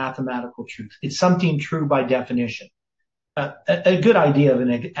like a mathematical truth. It's something true by definition. A good idea of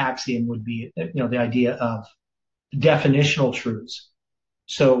an axiom would be, the idea of definitional truths.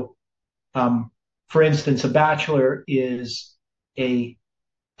 So, for instance, a bachelor is an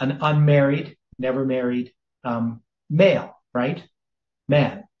unmarried, never married male, right?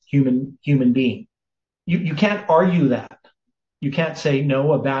 Man, human being. You can't argue that. You can't say,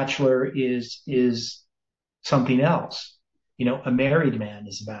 no, a bachelor is something else. A married man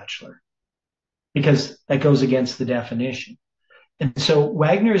is a bachelor, because that goes against the definition. And so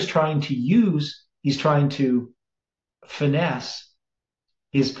Wagner is trying to finesse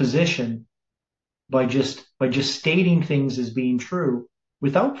his position by just stating things as being true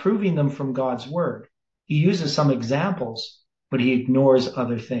without proving them from God's word. He uses some examples, but he ignores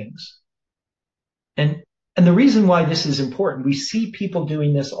other things. And the reason why this is important, we see people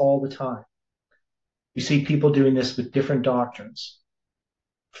doing this all the time. We see people doing this with different doctrines,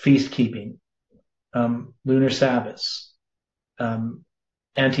 feast keeping, lunar Sabbaths,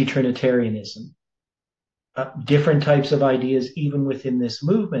 anti-Trinitarianism, different types of ideas, even within this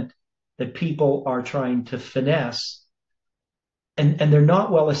movement, that people are trying to finesse, and they're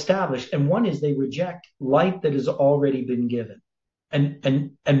not well established. And one is they reject light that has already been given.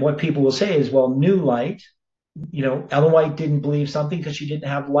 And what people will say is, well, new light, Ellen White didn't believe something because she didn't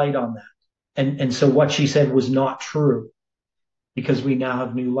have light on that. And so what she said was not true because we now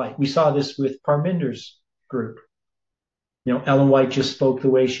have new light. We saw this with Parminder's group. Ellen White just spoke the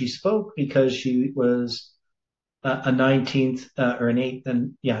way she spoke because she was a 19th or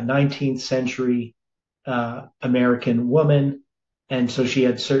 19th century American woman. And so she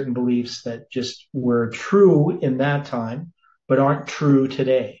had certain beliefs that just were true in that time, but aren't true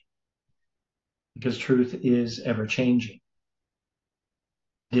today, because truth is ever changing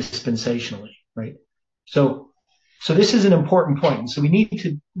dispensationally, right? So this is an important point. So we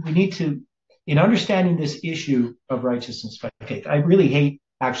need to, in understanding this issue of righteousness by faith, I really hate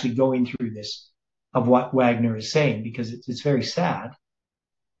actually going through this of what Wagner is saying, because it's very sad,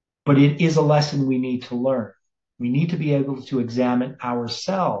 but it is a lesson we need to learn. We need to be able to examine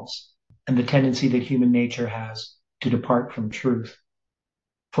ourselves and the tendency that human nature has to depart from truth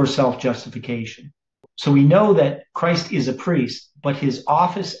for self-justification. So we know that Christ is a priest, but his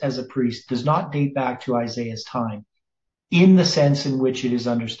office as a priest does not date back to Isaiah's time in the sense in which it is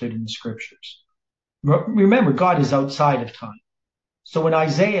understood in the scriptures. Remember, God is outside of time. So when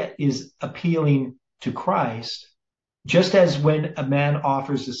Isaiah is appealing to Christ, just as when a man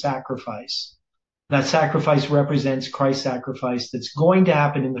offers a sacrifice, That sacrifice represents Christ's sacrifice that's going to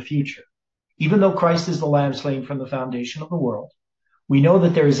happen in the future. Even though Christ is the lamb slain from the foundation of the world, we know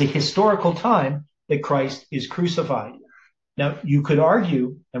that there is a historical time that Christ is crucified. Now, you could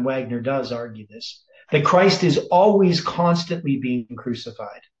argue, and Wagner does argue this, that Christ is always constantly being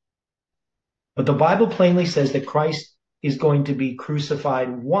crucified. But the Bible plainly says that Christ is going to be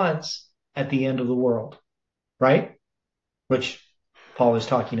crucified once at the end of the world, right? Which Paul is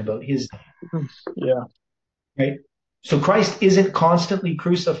talking about his day. Yeah. Right? So Christ isn't constantly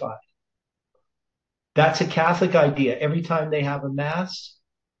crucified. That's a Catholic idea. Every time they have a mass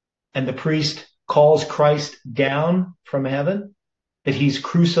and the priest calls Christ down from heaven, that he's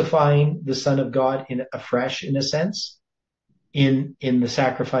crucifying the Son of God afresh, in a sense, in the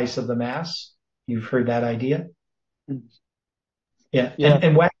sacrifice of the mass. You've heard that idea? Yeah.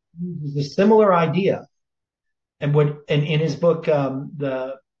 And Wagner uses a similar idea. And in his book,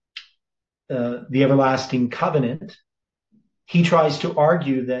 the Everlasting Covenant, he tries to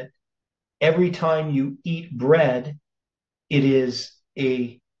argue that every time you eat bread, it is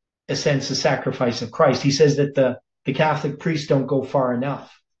a sense of sacrifice of Christ. He says that the Catholic priests don't go far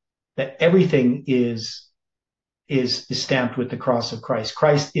enough, that everything is stamped with the cross of Christ.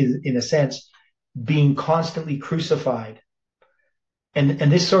 Christ is, in a sense, being constantly crucified. And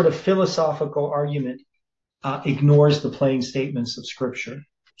this sort of philosophical argument ignores the plain statements of Scripture.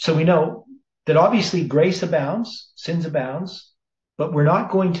 So we know that obviously grace abounds, sins abounds, but we're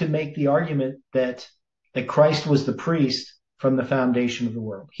not going to make the argument that Christ was the priest from the foundation of the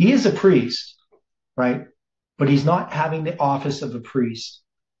world. He is a priest, right? But he's not having the office of a priest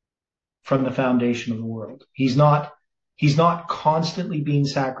from the foundation of the world. He's not constantly being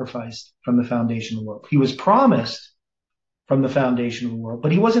sacrificed from the foundation of the world. He was promised from the foundation of the world,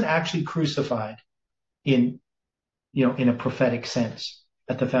 but he wasn't actually crucified in a prophetic sense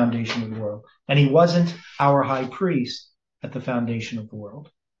at the foundation of the world. And he wasn't our high priest at the foundation of the world.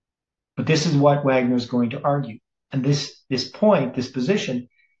 But this is what Wagner is going to argue. And this position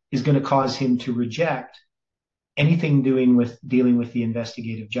is going to cause him to reject anything dealing with the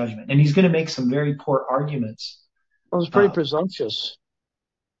investigative judgment. And he's going to make some very poor arguments. It was pretty presumptuous.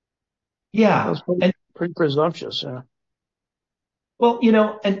 Yeah. It was pretty presumptuous, yeah. Well,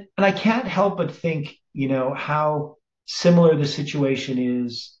 and I can't help but think, how similar the situation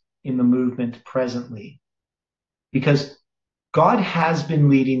is in the movement presently. Because God has been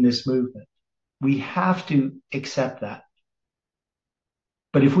leading this movement. We have to accept that.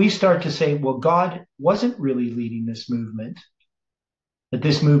 But if we start to say, well, God wasn't really leading this movement, that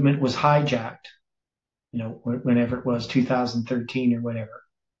this movement was hijacked, whenever it was 2013 or whatever,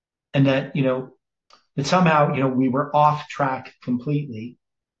 and that, that somehow, we were off track completely,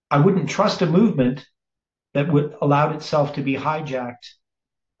 I wouldn't trust a movement that would allow itself to be hijacked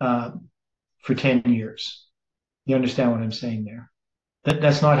for 10 years. You understand what I'm saying there?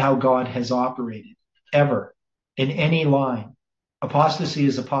 That's not how God has operated, ever, in any line. Apostasy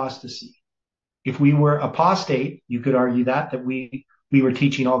is apostasy. If we were apostate, you could argue that we were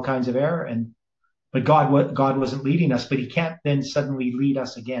teaching all kinds of error, but God wasn't leading us, but he can't then suddenly lead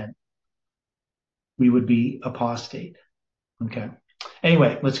us again. We would be apostate. Okay.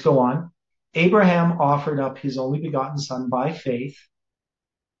 Anyway, let's go on. Abraham offered up his only begotten son by faith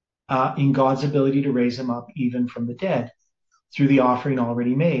in God's ability to raise him up even from the dead through the offering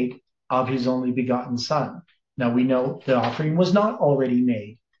already made of his only begotten son. Now we know the offering was not already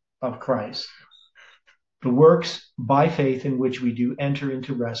made of Christ. The works by faith in which we do enter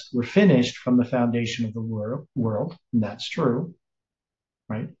into rest were finished from the foundation of the world, and that's true,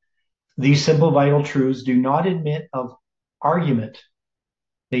 right? These simple vital truths do not admit of argument.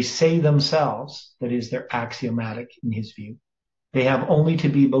 They say themselves, that is, they're axiomatic in his view. They have only to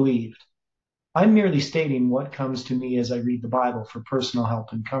be believed. I'm merely stating what comes to me as I read the Bible for personal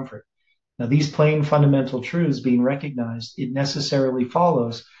help and comfort. Now, these plain fundamental truths being recognized, it necessarily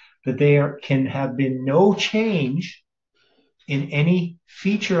follows that there can have been no change in any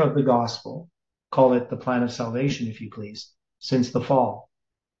feature of the gospel, call it the plan of salvation, if you please, since the fall.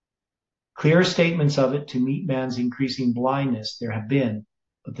 Clear statements of it to meet man's increasing blindness there have been,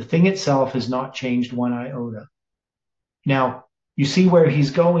 but the thing itself has not changed one iota. Now, you see where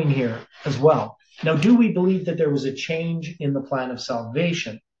he's going here as well. Now, do we believe that there was a change in the plan of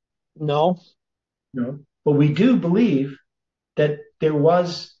salvation? No. No. But we do believe that there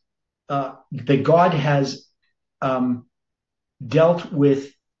was, that God has dealt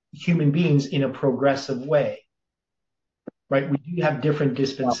with human beings in a progressive way, right? We do have different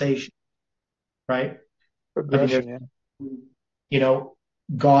dispensations, right? Progression,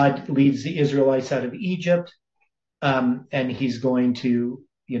 God leads the Israelites out of Egypt, and he's going to,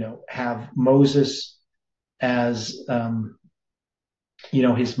 have Moses as,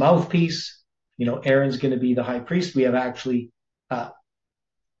 his mouthpiece. Aaron's going to be the high priest. We have actually,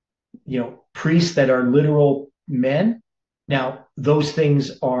 priests that are literal men. Now, those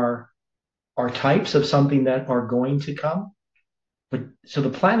things are types of something that are going to come. But so the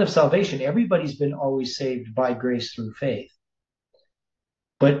plan of salvation, everybody's been always saved by grace through faith.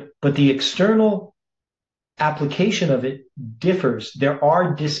 But the external application of it differs. There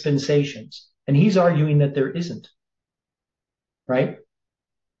are dispensations, and he's arguing that there isn't, right?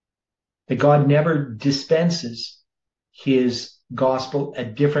 That God never dispenses his gospel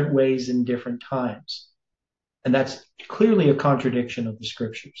at different ways in different times. And that's clearly a contradiction of the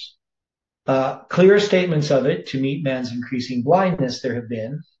scriptures. Clear statements of it to meet man's increasing blindness there have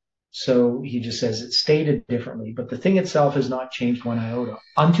been. So he just says it's stated differently, but the thing itself has not changed one iota.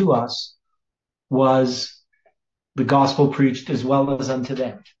 Unto us was the gospel preached as well as unto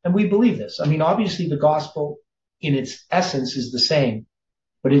them. And we believe this. I mean, obviously the gospel in its essence is the same,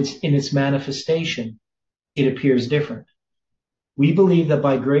 but it's in its manifestation, it appears different. We believe that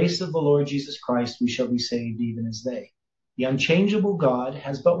by grace of the Lord Jesus Christ, we shall be saved even as they. The unchangeable God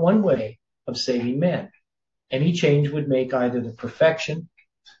has but one way of saving men. Any change would make either for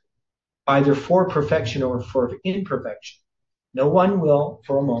perfection or for imperfection. No one will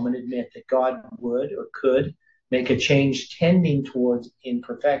for a moment admit that God would or could make a change tending towards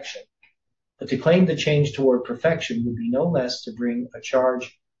imperfection. But to claim the change toward perfection would be no less to bring a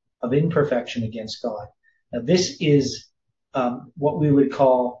charge of imperfection against God. Now, this is what we would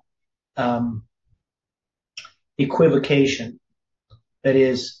call equivocation. That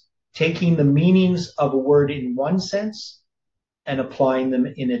is, taking the meanings of a word in one sense and applying them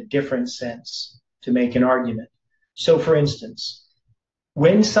in a different sense to make an argument. So, for instance,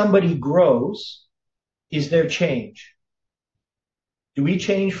 when somebody grows, is there change? Do we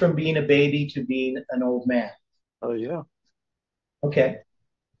change from being a baby to being an old man? Oh, yeah. Okay.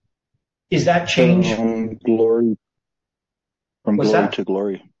 Is that change? Glory. From What's glory that? to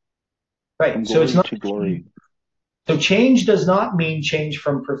glory. Right. From So glory it's not to glory. So change does not mean change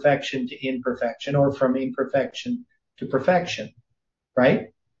from perfection to imperfection or from imperfection to perfection, right?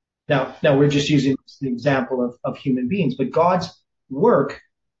 Now we're just using the example of human beings, but God's work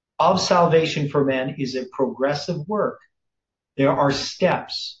of salvation for man is a progressive work. There are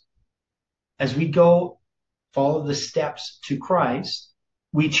steps. As we follow the steps to Christ,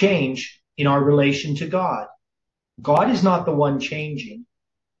 we change in our relation to God. God is not the one changing.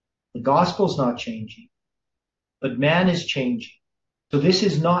 The gospel's not changing, but man is changing. So this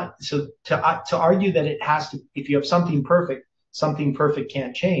is not, so to argue that it has to, if you have something perfect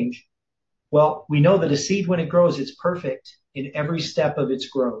can't change. Well, we know that a seed, when it grows, it's perfect in every step of its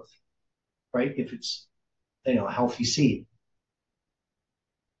growth, right? If it's, a healthy seed.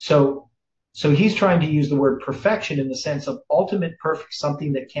 So he's trying to use the word perfection in the sense of ultimate perfect,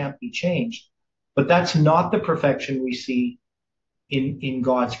 something that can't be changed. But that's not the perfection we see in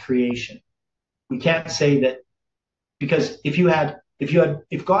God's creation. We can't say that, because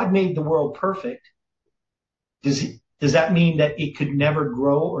if God made the world perfect, does that mean that it could never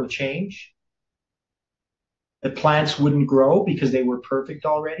grow or change? The plants wouldn't grow because they were perfect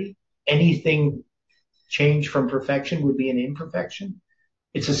already? Anything changed from perfection would be an imperfection?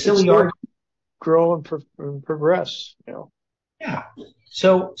 It's a silly argument. Grow and progress, Yeah.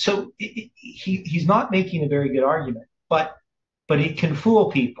 So he's not making a very good argument, but it can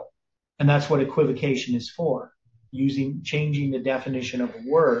fool people. And that's what equivocation is for, changing the definition of a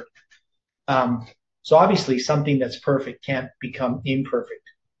word. So obviously something that's perfect can't become imperfect,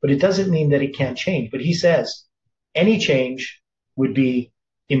 but it doesn't mean that it can't change. But he says any change would be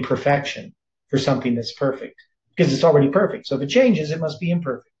imperfection for something that's perfect, because it's already perfect. So if it changes, it must be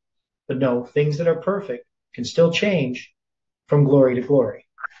imperfect. But no, things that are perfect can still change from glory to glory.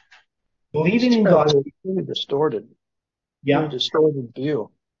 Believing in God. Really distorted. Yeah. Really distorted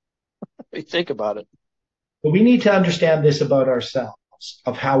view. You think about it. But we need to understand this about ourselves,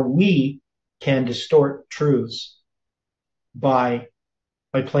 of how we can distort truths by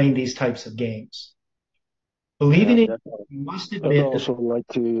playing these types of games. Believing in, you must admit. I'd also like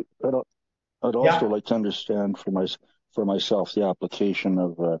to understand for myself the application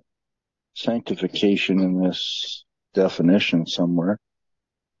of sanctification in this definition somewhere.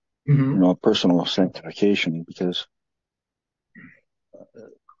 Mm-hmm. Personal sanctification, because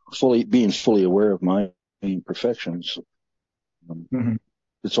being fully aware of my imperfections,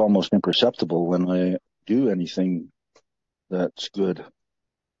 it's almost imperceptible when I do anything that's good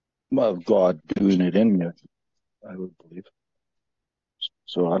of God doing it in me, I would believe.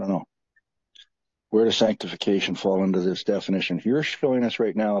 So I don't know. where does sanctification fall into this definition? You're showing us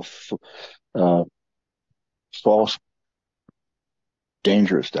right now false,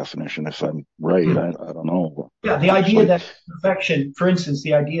 dangerous definition, if I'm right. I don't know. Yeah, the idea that perfection, for instance,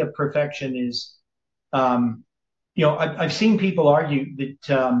 the idea of perfection is, I've seen people argue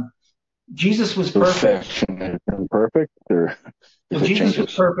that Jesus was perfect. Perfection is imperfect, or well, Jesus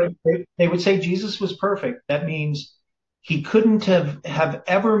was perfect. They would say Jesus was perfect. That means he couldn't have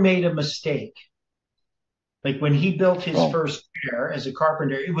ever made a mistake. Like when he built his first chair as a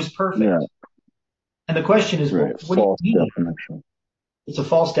carpenter, it was perfect. Yeah. And the question is, right. what false do you mean? definition. It's a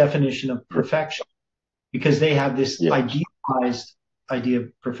false definition of perfection because they have this idealized idea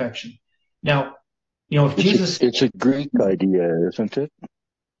of perfection. Now, if Jesus... It's a Greek idea, isn't it?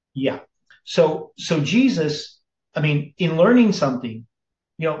 Yeah. So Jesus, in learning something,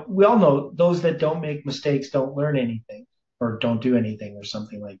 we all know those that don't make mistakes don't learn anything or don't do anything or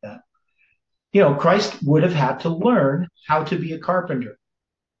something like that. Christ would have had to learn how to be a carpenter.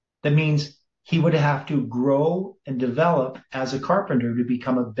 That means he would have to grow and develop as a carpenter to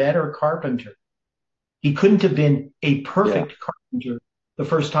become a better carpenter. He couldn't have been a perfect carpenter the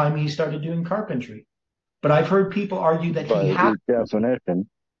first time he started doing carpentry. But I've heard people argue that he had definition.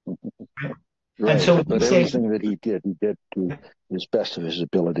 Right? Right. And so but everything that he did to his best of his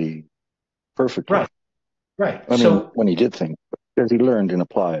ability perfectly. Right. When he did things, because he learned and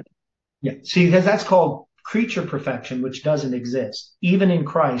applied. Yeah. See, because that's called creature perfection, which doesn't exist. Even in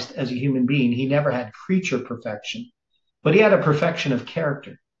Christ as a human being, he never had creature perfection, but he had a perfection of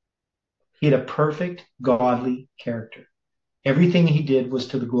character. He had a perfect, godly character. Everything he did was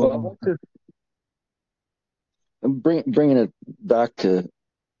to the glory of God. Bringing it back to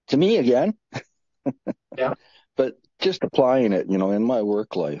me again. Yeah. But just applying it, in my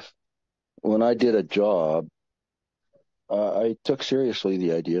work life, when I did a job, I took seriously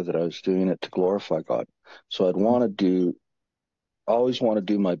the idea that I was doing it to glorify God. So I'd always want to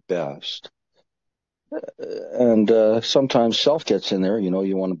do my best. And sometimes self gets in there, you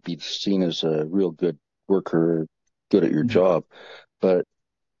want to be seen as a real good worker, good at your job. But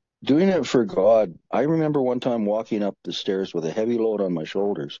doing it for God, I remember one time walking up the stairs with a heavy load on my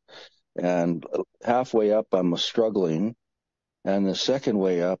shoulders. And halfway up, I'm struggling. And the second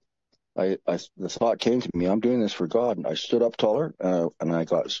way up, the thought came to me, I'm doing this for God. And I stood up taller and I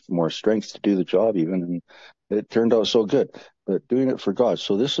got more strength to do the job even. And it turned out so good. But doing it for God.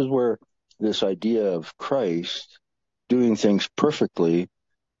 So this is where this idea of Christ doing things perfectly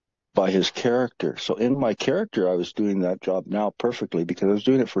by his character. So in my character, I was doing that job now perfectly because I was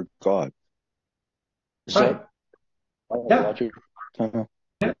doing it for God. Is right.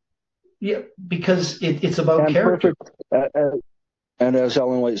 Yeah, because it's about character. And as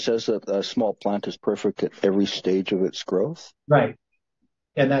Ellen White says, that a small plant is perfect at every stage of its growth. Right.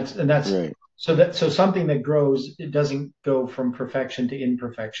 And that's right. So something that grows, it doesn't go from perfection to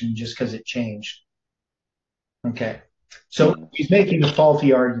imperfection just because it changed. Okay. So he's making a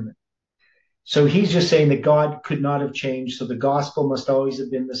faulty argument. So he's just saying that God could not have changed. So the gospel must always have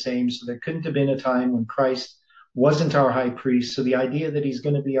been the same. So there couldn't have been a time when Christ wasn't our high priest. So the idea that he's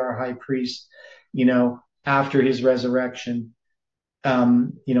going to be our high priest, after his resurrection,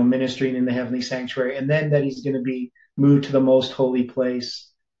 ministering in the heavenly sanctuary, and then that he's going to be moved to the most holy place.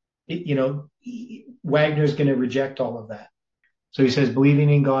 Wagner's going to reject all of that. So he says, believing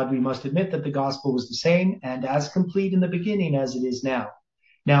in God, we must admit that the gospel was the same and as complete in the beginning as it is now.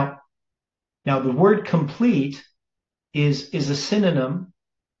 Now the word complete is a synonym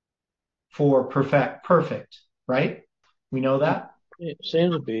for perfect, right? We know that? It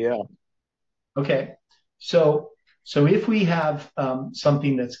seems to be, yeah. Okay. So if we have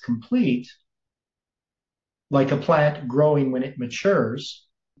something that's complete, like a plant growing when it matures,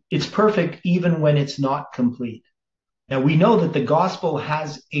 it's perfect even when it's not complete. Now, we know that the gospel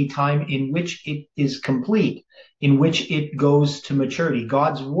has a time in which it is complete, in which it goes to maturity.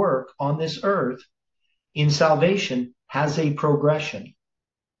 God's work on this earth in salvation has a progression.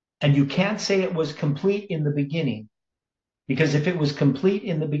 And you can't say it was complete in the beginning, because if it was complete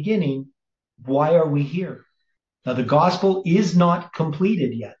in the beginning, why are we here? Now, the gospel is not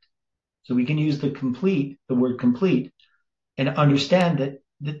completed yet. So we can use the word complete, and understand that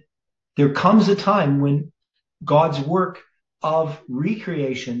there comes a time when God's work of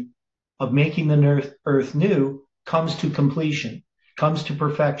recreation, of making the earth new, comes to completion, comes to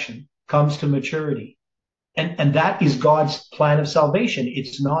perfection, comes to maturity. And that is God's plan of salvation.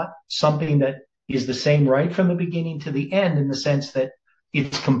 It's not something that is the same right from the beginning to the end, in the sense that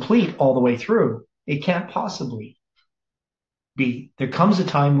it's complete all the way through. It can't possibly be. There comes a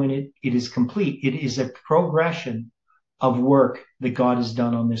time when it is complete. It is a progression of work that God has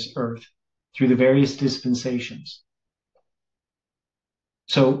done on this earth. through the various dispensations.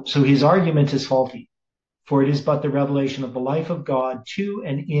 So his argument is faulty. For it is but the revelation of the life of God to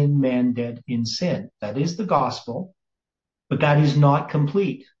and in man dead in sin. That is the gospel, but that is not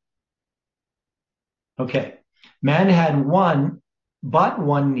complete. Okay. Man had but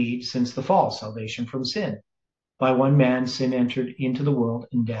one need since the fall, salvation from sin. By one man, sin entered into the world,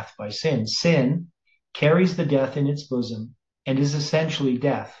 and death by sin. Sin carries the death in its bosom and is essentially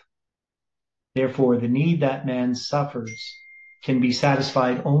death. Therefore, the need that man suffers can be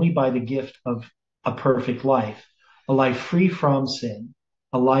satisfied only by the gift of a perfect life, a life free from sin,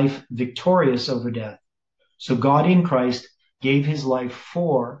 a life victorious over death. So God in Christ gave his life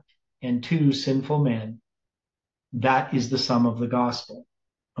for and to sinful men. That is the sum of the gospel.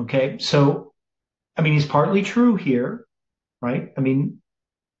 Okay, so, I mean, he's partly true here, right? I mean,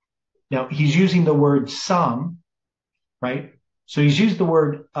 now he's using the word some, right? So he's used the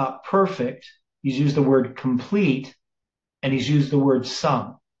word perfect, he's used the word complete, and he's used the word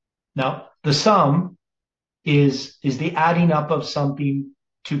sum. Now, the sum is the adding up of something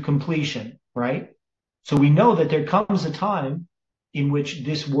to completion, right? So we know that there comes a time in which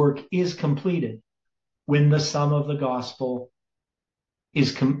this work is completed, when the sum of the gospel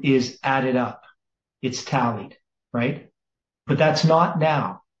is added up, it's tallied, right? But that's not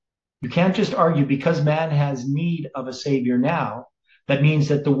now. You can't just argue because man has need of a savior now, that means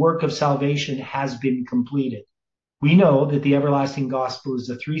that the work of salvation has been completed. We know that the everlasting gospel is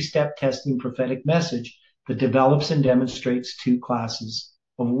a three-step testing prophetic message that develops and demonstrates two classes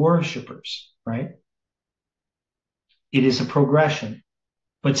of worshipers, right? It is a progression,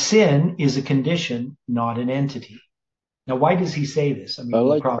 but sin is a condition, not an entity. Now, why does he say this? I mean, I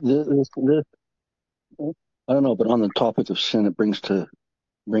like this. I don't know, but on the topic of sin, it brings to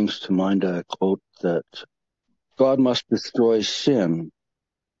mind a quote that God must destroy sin,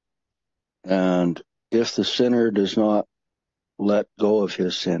 and if the sinner does not let go of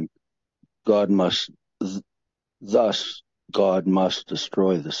his sin, God must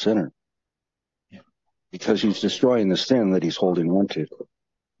destroy the sinner, because he's destroying the sin that he's holding on to.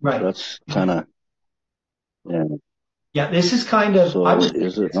 Right. So that's kind of, yeah. Yeah, this is kind of. So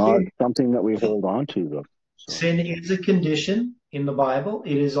is it not something that we hold on to, though? So. Sin is a condition in the Bible.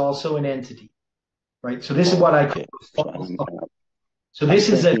 It is also an entity, right? So this is what I call false. So this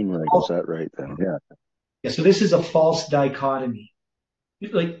is a. Is that right then? Yeah. Yeah. So this is a false dichotomy.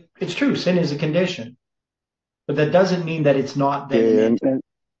 Like, it's true, sin is a condition, but that doesn't mean that it's not there.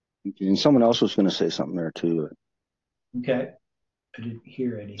 And someone else was going to say something there too. Okay. I didn't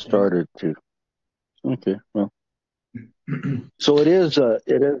hear anything. Started to. Okay. Well. So it is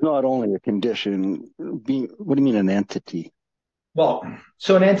not only a condition. What do you mean an entity? Well,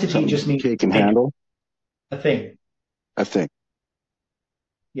 so an entity Something just means you can handle. A thing. A thing.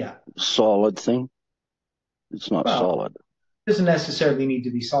 Yeah. Solid thing. It's not solid. It doesn't necessarily need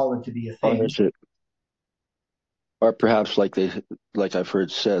to be solid to be a thing. Or perhaps like I've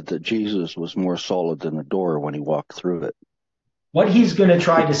heard said that Jesus was more solid than a door when he walked through it. What he's going to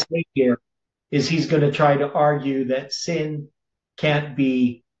try to say here is he's going to try to argue that sin can't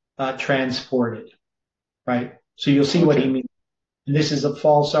be transported, right? So you'll see what he means. And this is a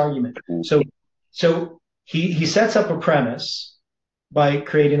false argument. So he sets up a premise by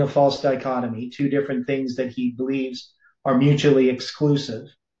creating a false dichotomy, two different things that he believes are mutually exclusive.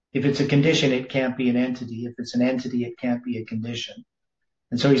 If it's a condition, it can't be an entity. If it's an entity, it can't be a condition.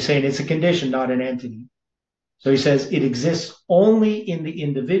 And so he's saying it's a condition, not an entity. So he says it exists only in the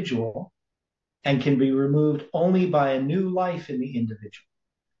individual and can be removed only by a new life in the individual.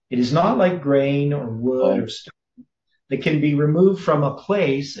 It is not like grain or wood or stone that can be removed from a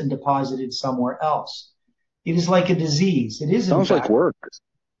place and deposited somewhere else. It is like a disease. It is Sounds like work.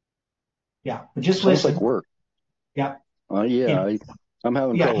 Yeah, but just Sounds listen. like work. Yeah. I'm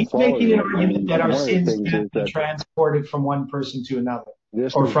having trouble he's following. making an argument that our sins can be transported from one person to another,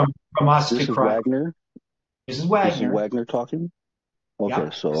 from us to Christ. Wagner? This is Wagner. This is Wagner talking?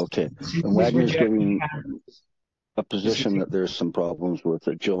 Okay, yeah. And Wagner's giving a position that there's some problems with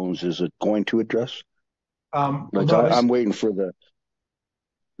that Jones is going to address? I'm waiting for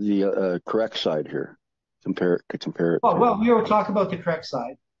the correct side here. Compare it. Well, we will talk about the correct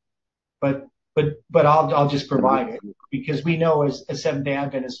side, but I'll just provide it because we know as Seventh-day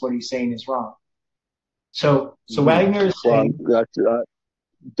Adventists what he's saying is wrong. So Wagner is saying,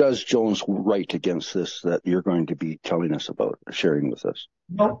 does Jones write against this that you're going to be telling us about, sharing with us?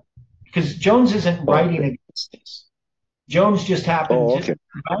 No, because Jones isn't writing against this. Jones just happened to.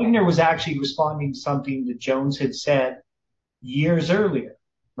 Wagner was actually responding to something that Jones had said years earlier,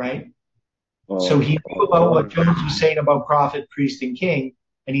 right? So he knew about what Jones was saying about prophet, priest, and king,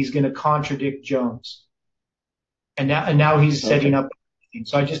 and he's going to contradict Jones. And now he's setting up.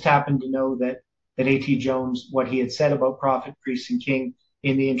 So I just happened to know that A.T. Jones, what he had said about prophet, priest, and king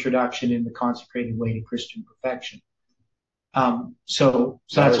in the introduction in The Consecrated Way to Christian Perfection. So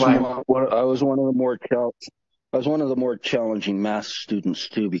that's why I was one of the more challenging math students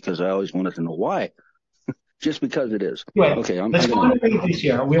too, because I always wanted to know why. Just because it is. Anyway, let's go on and read this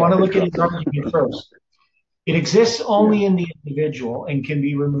here. We want to look at his argument first. It exists only in the individual and can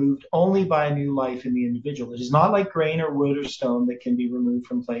be removed only by a new life in the individual. It is not like grain or wood or stone that can be removed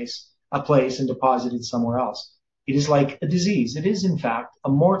from a place and deposited somewhere else. It is like a disease. It is, in fact, a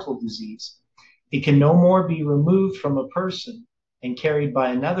mortal disease. It can no more be removed from a person and carried by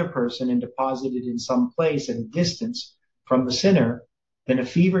another person and deposited in some place at a distance from the sinner than a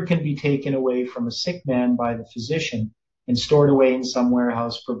fever can be taken away from a sick man by the physician and stored away in some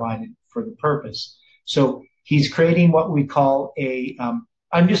warehouse provided for the purpose. So he's creating what we call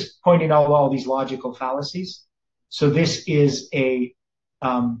I'm just pointing out all these logical fallacies. So this is I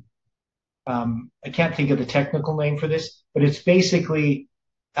can't think of the technical name for this, but it's basically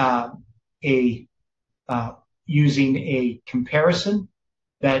using a comparison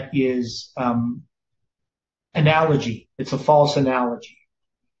that is analogy. It's a false analogy,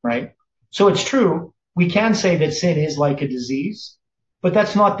 right? So it's true. We can say that sin is like a disease, but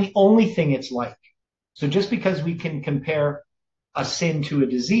that's not the only thing it's like. So just because we can compare a sin to a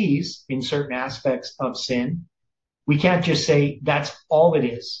disease in certain aspects of sin, we can't just say that's all it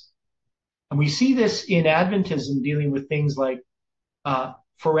is. And we see this in Adventism dealing with things like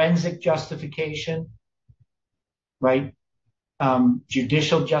forensic justification, right?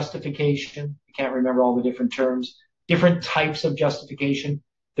 Judicial justification. I can't remember all the different terms. Different types of justification.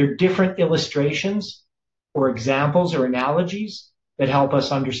 They're different illustrations or examples or analogies that help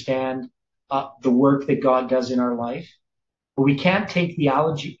us understand the work that God does in our life. But we can't take the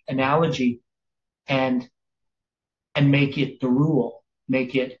analogy and make it the rule,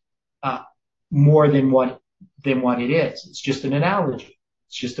 make it more than what it is. It's just an analogy.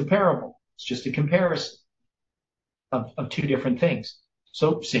 It's just a parable. It's just a comparison of two different things.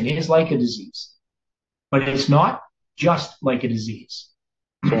 So sin is like a disease, but it's not just like a disease.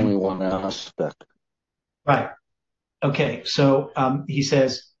 It's only one aspect. Right. Okay. So he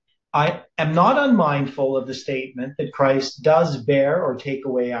says, I am not unmindful of the statement that Christ does bear or take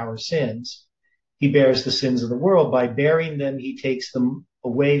away our sins. He bears the sins of the world. By bearing them, he takes them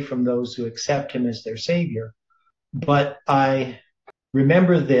away from those who accept him as their savior. But I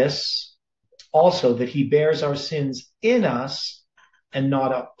remember this also, that he bears our sins in us and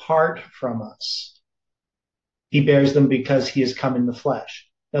not apart from us. He bears them because he has come in the flesh.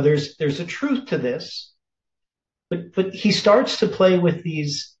 Now there's a truth to this, but he starts to play with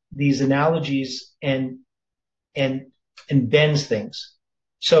these analogies and bends things.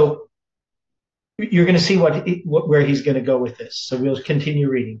 So you're going to see where he's going to go with this. So we'll continue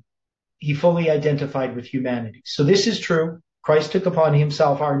reading. He fully identified with humanity. So this is true. Christ took upon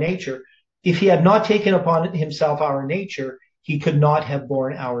himself our nature. If he had not taken upon himself our nature, he could not have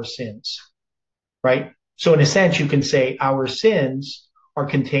borne our sins, right? So in a sense, you can say our sins are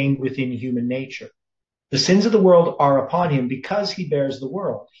contained within human nature. The sins of the world are upon him because he bears the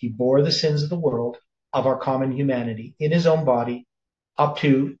world. He bore the sins of the world, of our common humanity, in his own body, up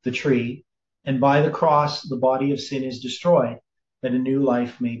to the tree, and by the cross, the body of sin is destroyed, that a new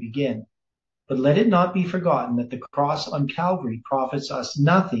life may begin. But let it not be forgotten that the cross on Calvary profits us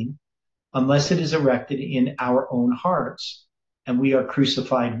nothing unless it is erected in our own hearts, and we are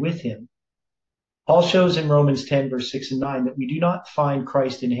crucified with him. Paul shows in Romans 10, verse 6 and 9, that we do not find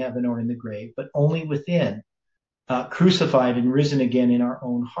Christ in heaven or in the grave, but only within, crucified and risen again in our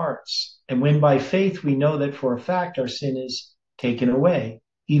own hearts. And when by faith we know that for a fact our sin is taken away,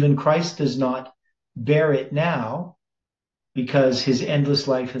 even Christ does not bear it now, because his endless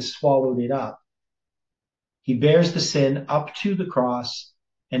life has swallowed it up. He bears the sin up to the cross,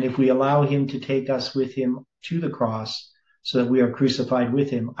 and if we allow him to take us with him to the cross, so that we are crucified with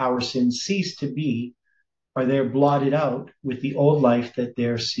him, our sins cease to be, or they're blotted out with the old life that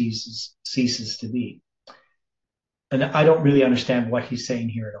there ceases to be. And I don't really understand what he's saying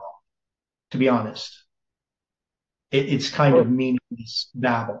here at all, to be honest. It's kind of meaningless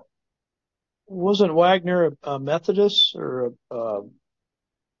babble. Wasn't Wagner a Methodist or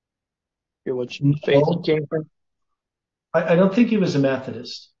which faith he came from? I don't think he was a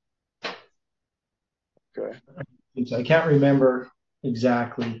Methodist. Okay. I can't remember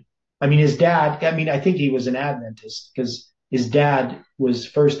exactly. I mean, his dad, I think he was an Adventist because his dad was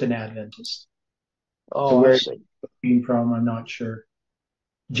first an Adventist. Oh, so where I see. He came from, I'm not sure.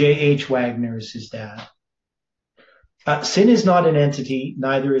 J.H. Wagner is his dad. Sin is not an entity,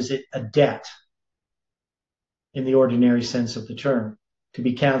 neither is it a debt in the ordinary sense of the term, to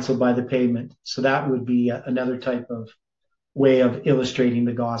be canceled by the payment. So that would be another type of way of illustrating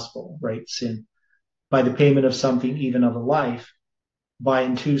the gospel, right? Sin. By the payment of something, even of a life, by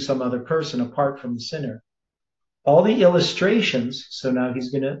and to some other person apart from the sinner. All the illustrations, so now he's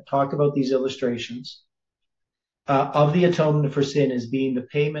going to talk about these illustrations of the atonement for sin as being the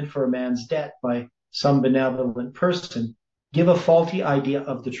payment for a man's debt by some benevolent person, give a faulty idea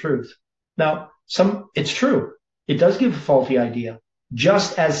of the truth. Now, it's true. It does give a faulty idea,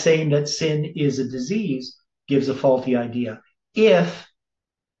 just as saying that sin is a disease gives a faulty idea. If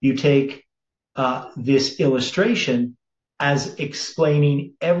you take this illustration as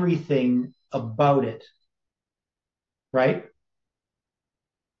explaining everything about it, right?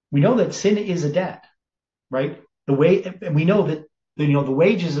 We know that sin is a debt, right? We know that the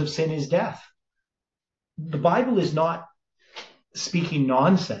wages of sin is death. The Bible is not speaking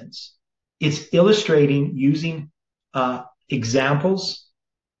nonsense. It's illustrating using examples,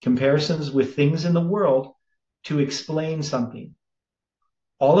 comparisons with things in the world to explain something.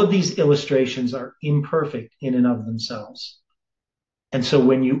 All of these illustrations are imperfect in and of themselves. And so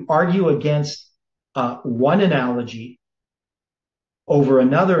when you argue against one analogy over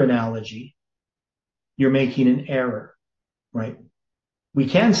another analogy, you're making an error, right? We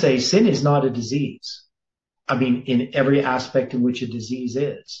can say sin is not a disease. I mean, in every aspect in which a disease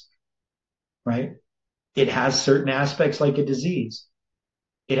is, right? It has certain aspects like a disease.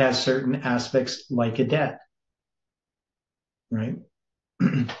 It has certain aspects like a debt, right?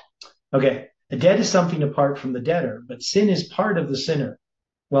 Okay, a debt is something apart from the debtor, but sin is part of the sinner.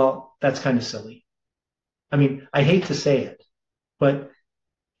 Well, that's kind of silly. I mean, I hate to say it, but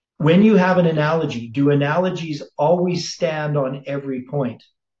when you have an analogy, do analogies always stand on every point?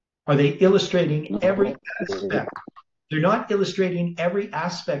 Are they illustrating every aspect? They're not illustrating every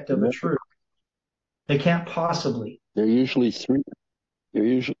aspect of a truth. They can't possibly. They're usually three. They're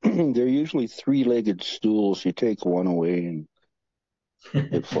usually three-legged stools. You take one away and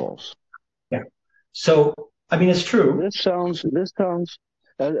it falls. Yeah. So I mean, it's true. This sounds.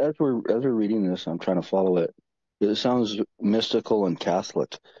 As we're reading this, I'm trying to follow it. It sounds mystical and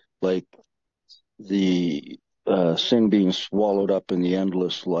Catholic, like the sin being swallowed up in the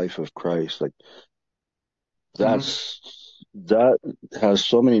endless life of Christ. Like that has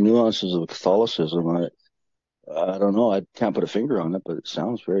so many nuances of Catholicism. I don't know. I can't put a finger on it, but it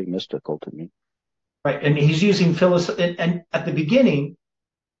sounds very mystical to me. Right, and he's using philosophy. And at the beginning,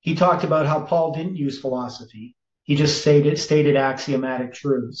 he talked about how Paul didn't use philosophy. He just stated axiomatic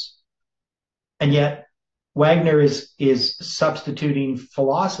truths. And yet, Wagner is substituting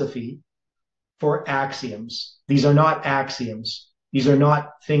philosophy for axioms. These are not axioms. These are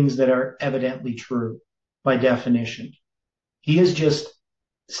not things that are evidently true by definition. He is just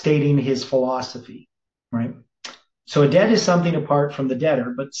stating his philosophy, right? So a debt is something apart from the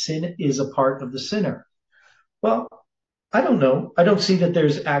debtor, but sin is a part of the sinner. Well, I don't know. I don't see that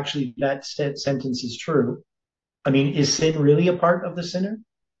there's actually that sentence is true. I mean, is sin really a part of the sinner?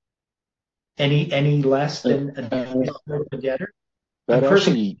 Any less than a debtor? That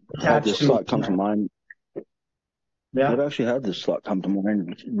actually had this thought come to mind. Yeah. I've actually had this thought come to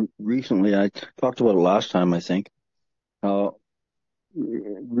mind recently. I talked about it last time, I think.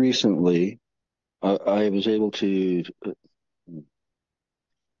 Recently, I was able to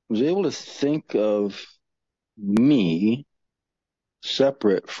think of me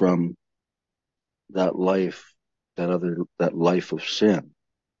separate from that life, that life of sin,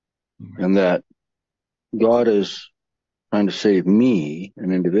 and that God is trying to save me,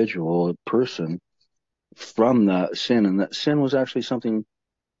 an individual, a person, from that sin, and that sin was actually something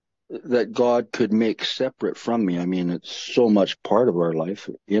that God could make separate from me. I mean, it's so much part of our life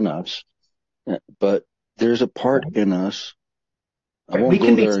in us, but there's a part in us. I won't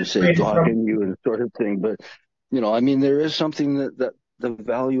go there and say God in you and sort of thing, but I mean, there is something that the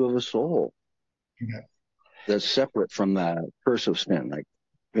value of a soul that's separate from that curse of sin. Like,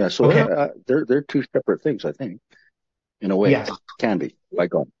 yeah, so they're two separate things, I think, in a way. Yes. Can be, by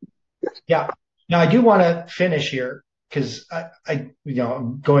God. Yeah. Now I do want to finish here because I'm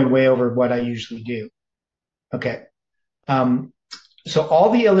going way over what I usually do. Okay. So all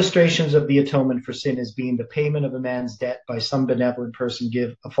the illustrations of the atonement for sin as being the payment of a man's debt by some benevolent person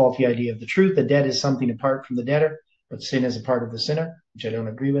give a faulty idea of the truth. The debt is something apart from the debtor, but sin is a part of the sinner, which I don't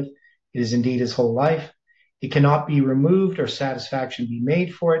agree with. It is indeed his whole life. It cannot be removed or satisfaction be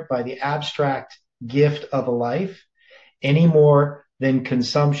made for it by the abstract gift of a life, any more than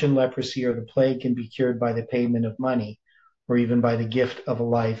consumption, leprosy, or the plague can be cured by the payment of money, or even by the gift of a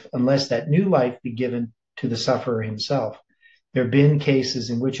life, unless that new life be given to the sufferer himself. There have been cases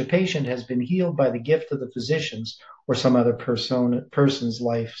in which a patient has been healed by the gift of the physicians or some other person's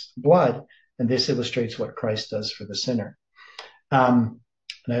life's blood, and this illustrates what Christ does for the sinner. And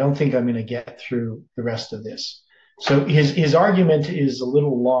I don't think I'm going to get through the rest of this. So his argument is a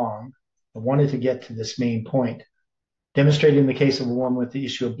little long. I wanted to get to this main point. Demonstrating the case of a woman with the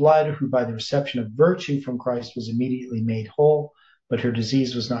issue of blood, who by the reception of virtue from Christ was immediately made whole, but her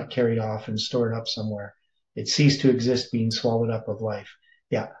disease was not carried off and stored up somewhere. It ceased to exist, being swallowed up of life.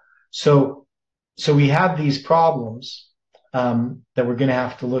 Yeah. So we have these problems that we're going to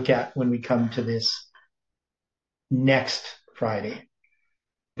have to look at when we come to this next Friday.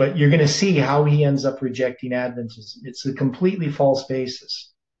 But you're going to see how he ends up rejecting Adventism. It's a completely false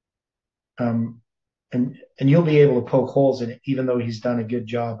basis. And you'll be able to poke holes in it, even though he's done a good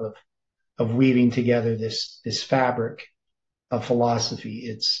job of weaving together this fabric of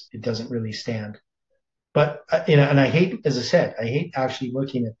philosophy. It doesn't really stand. But and I hate, as I said, I hate actually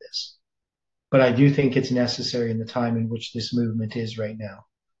looking at this. But I do think it's necessary in the time in which this movement is right now,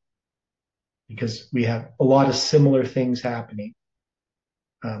 because we have a lot of similar things happening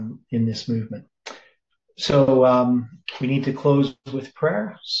in this movement. So we need to close with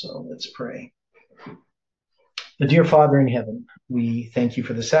prayer. So let's pray. The dear Father in heaven, we thank you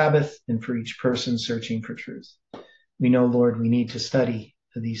for the Sabbath and for each person searching for truth. We know, Lord, we need to study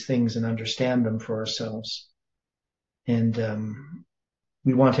these things and understand them for ourselves. And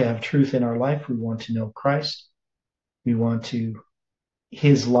we want to have truth in our life. We want to know Christ. We want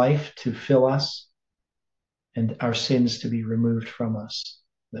his life to fill us and our sins to be removed from us,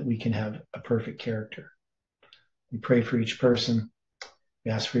 that we can have a perfect character. We pray for each person.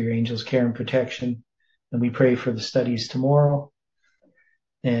 We ask for your angels' care and protection. And we pray for the studies tomorrow.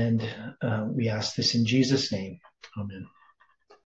 And we ask this in Jesus' name. Amen.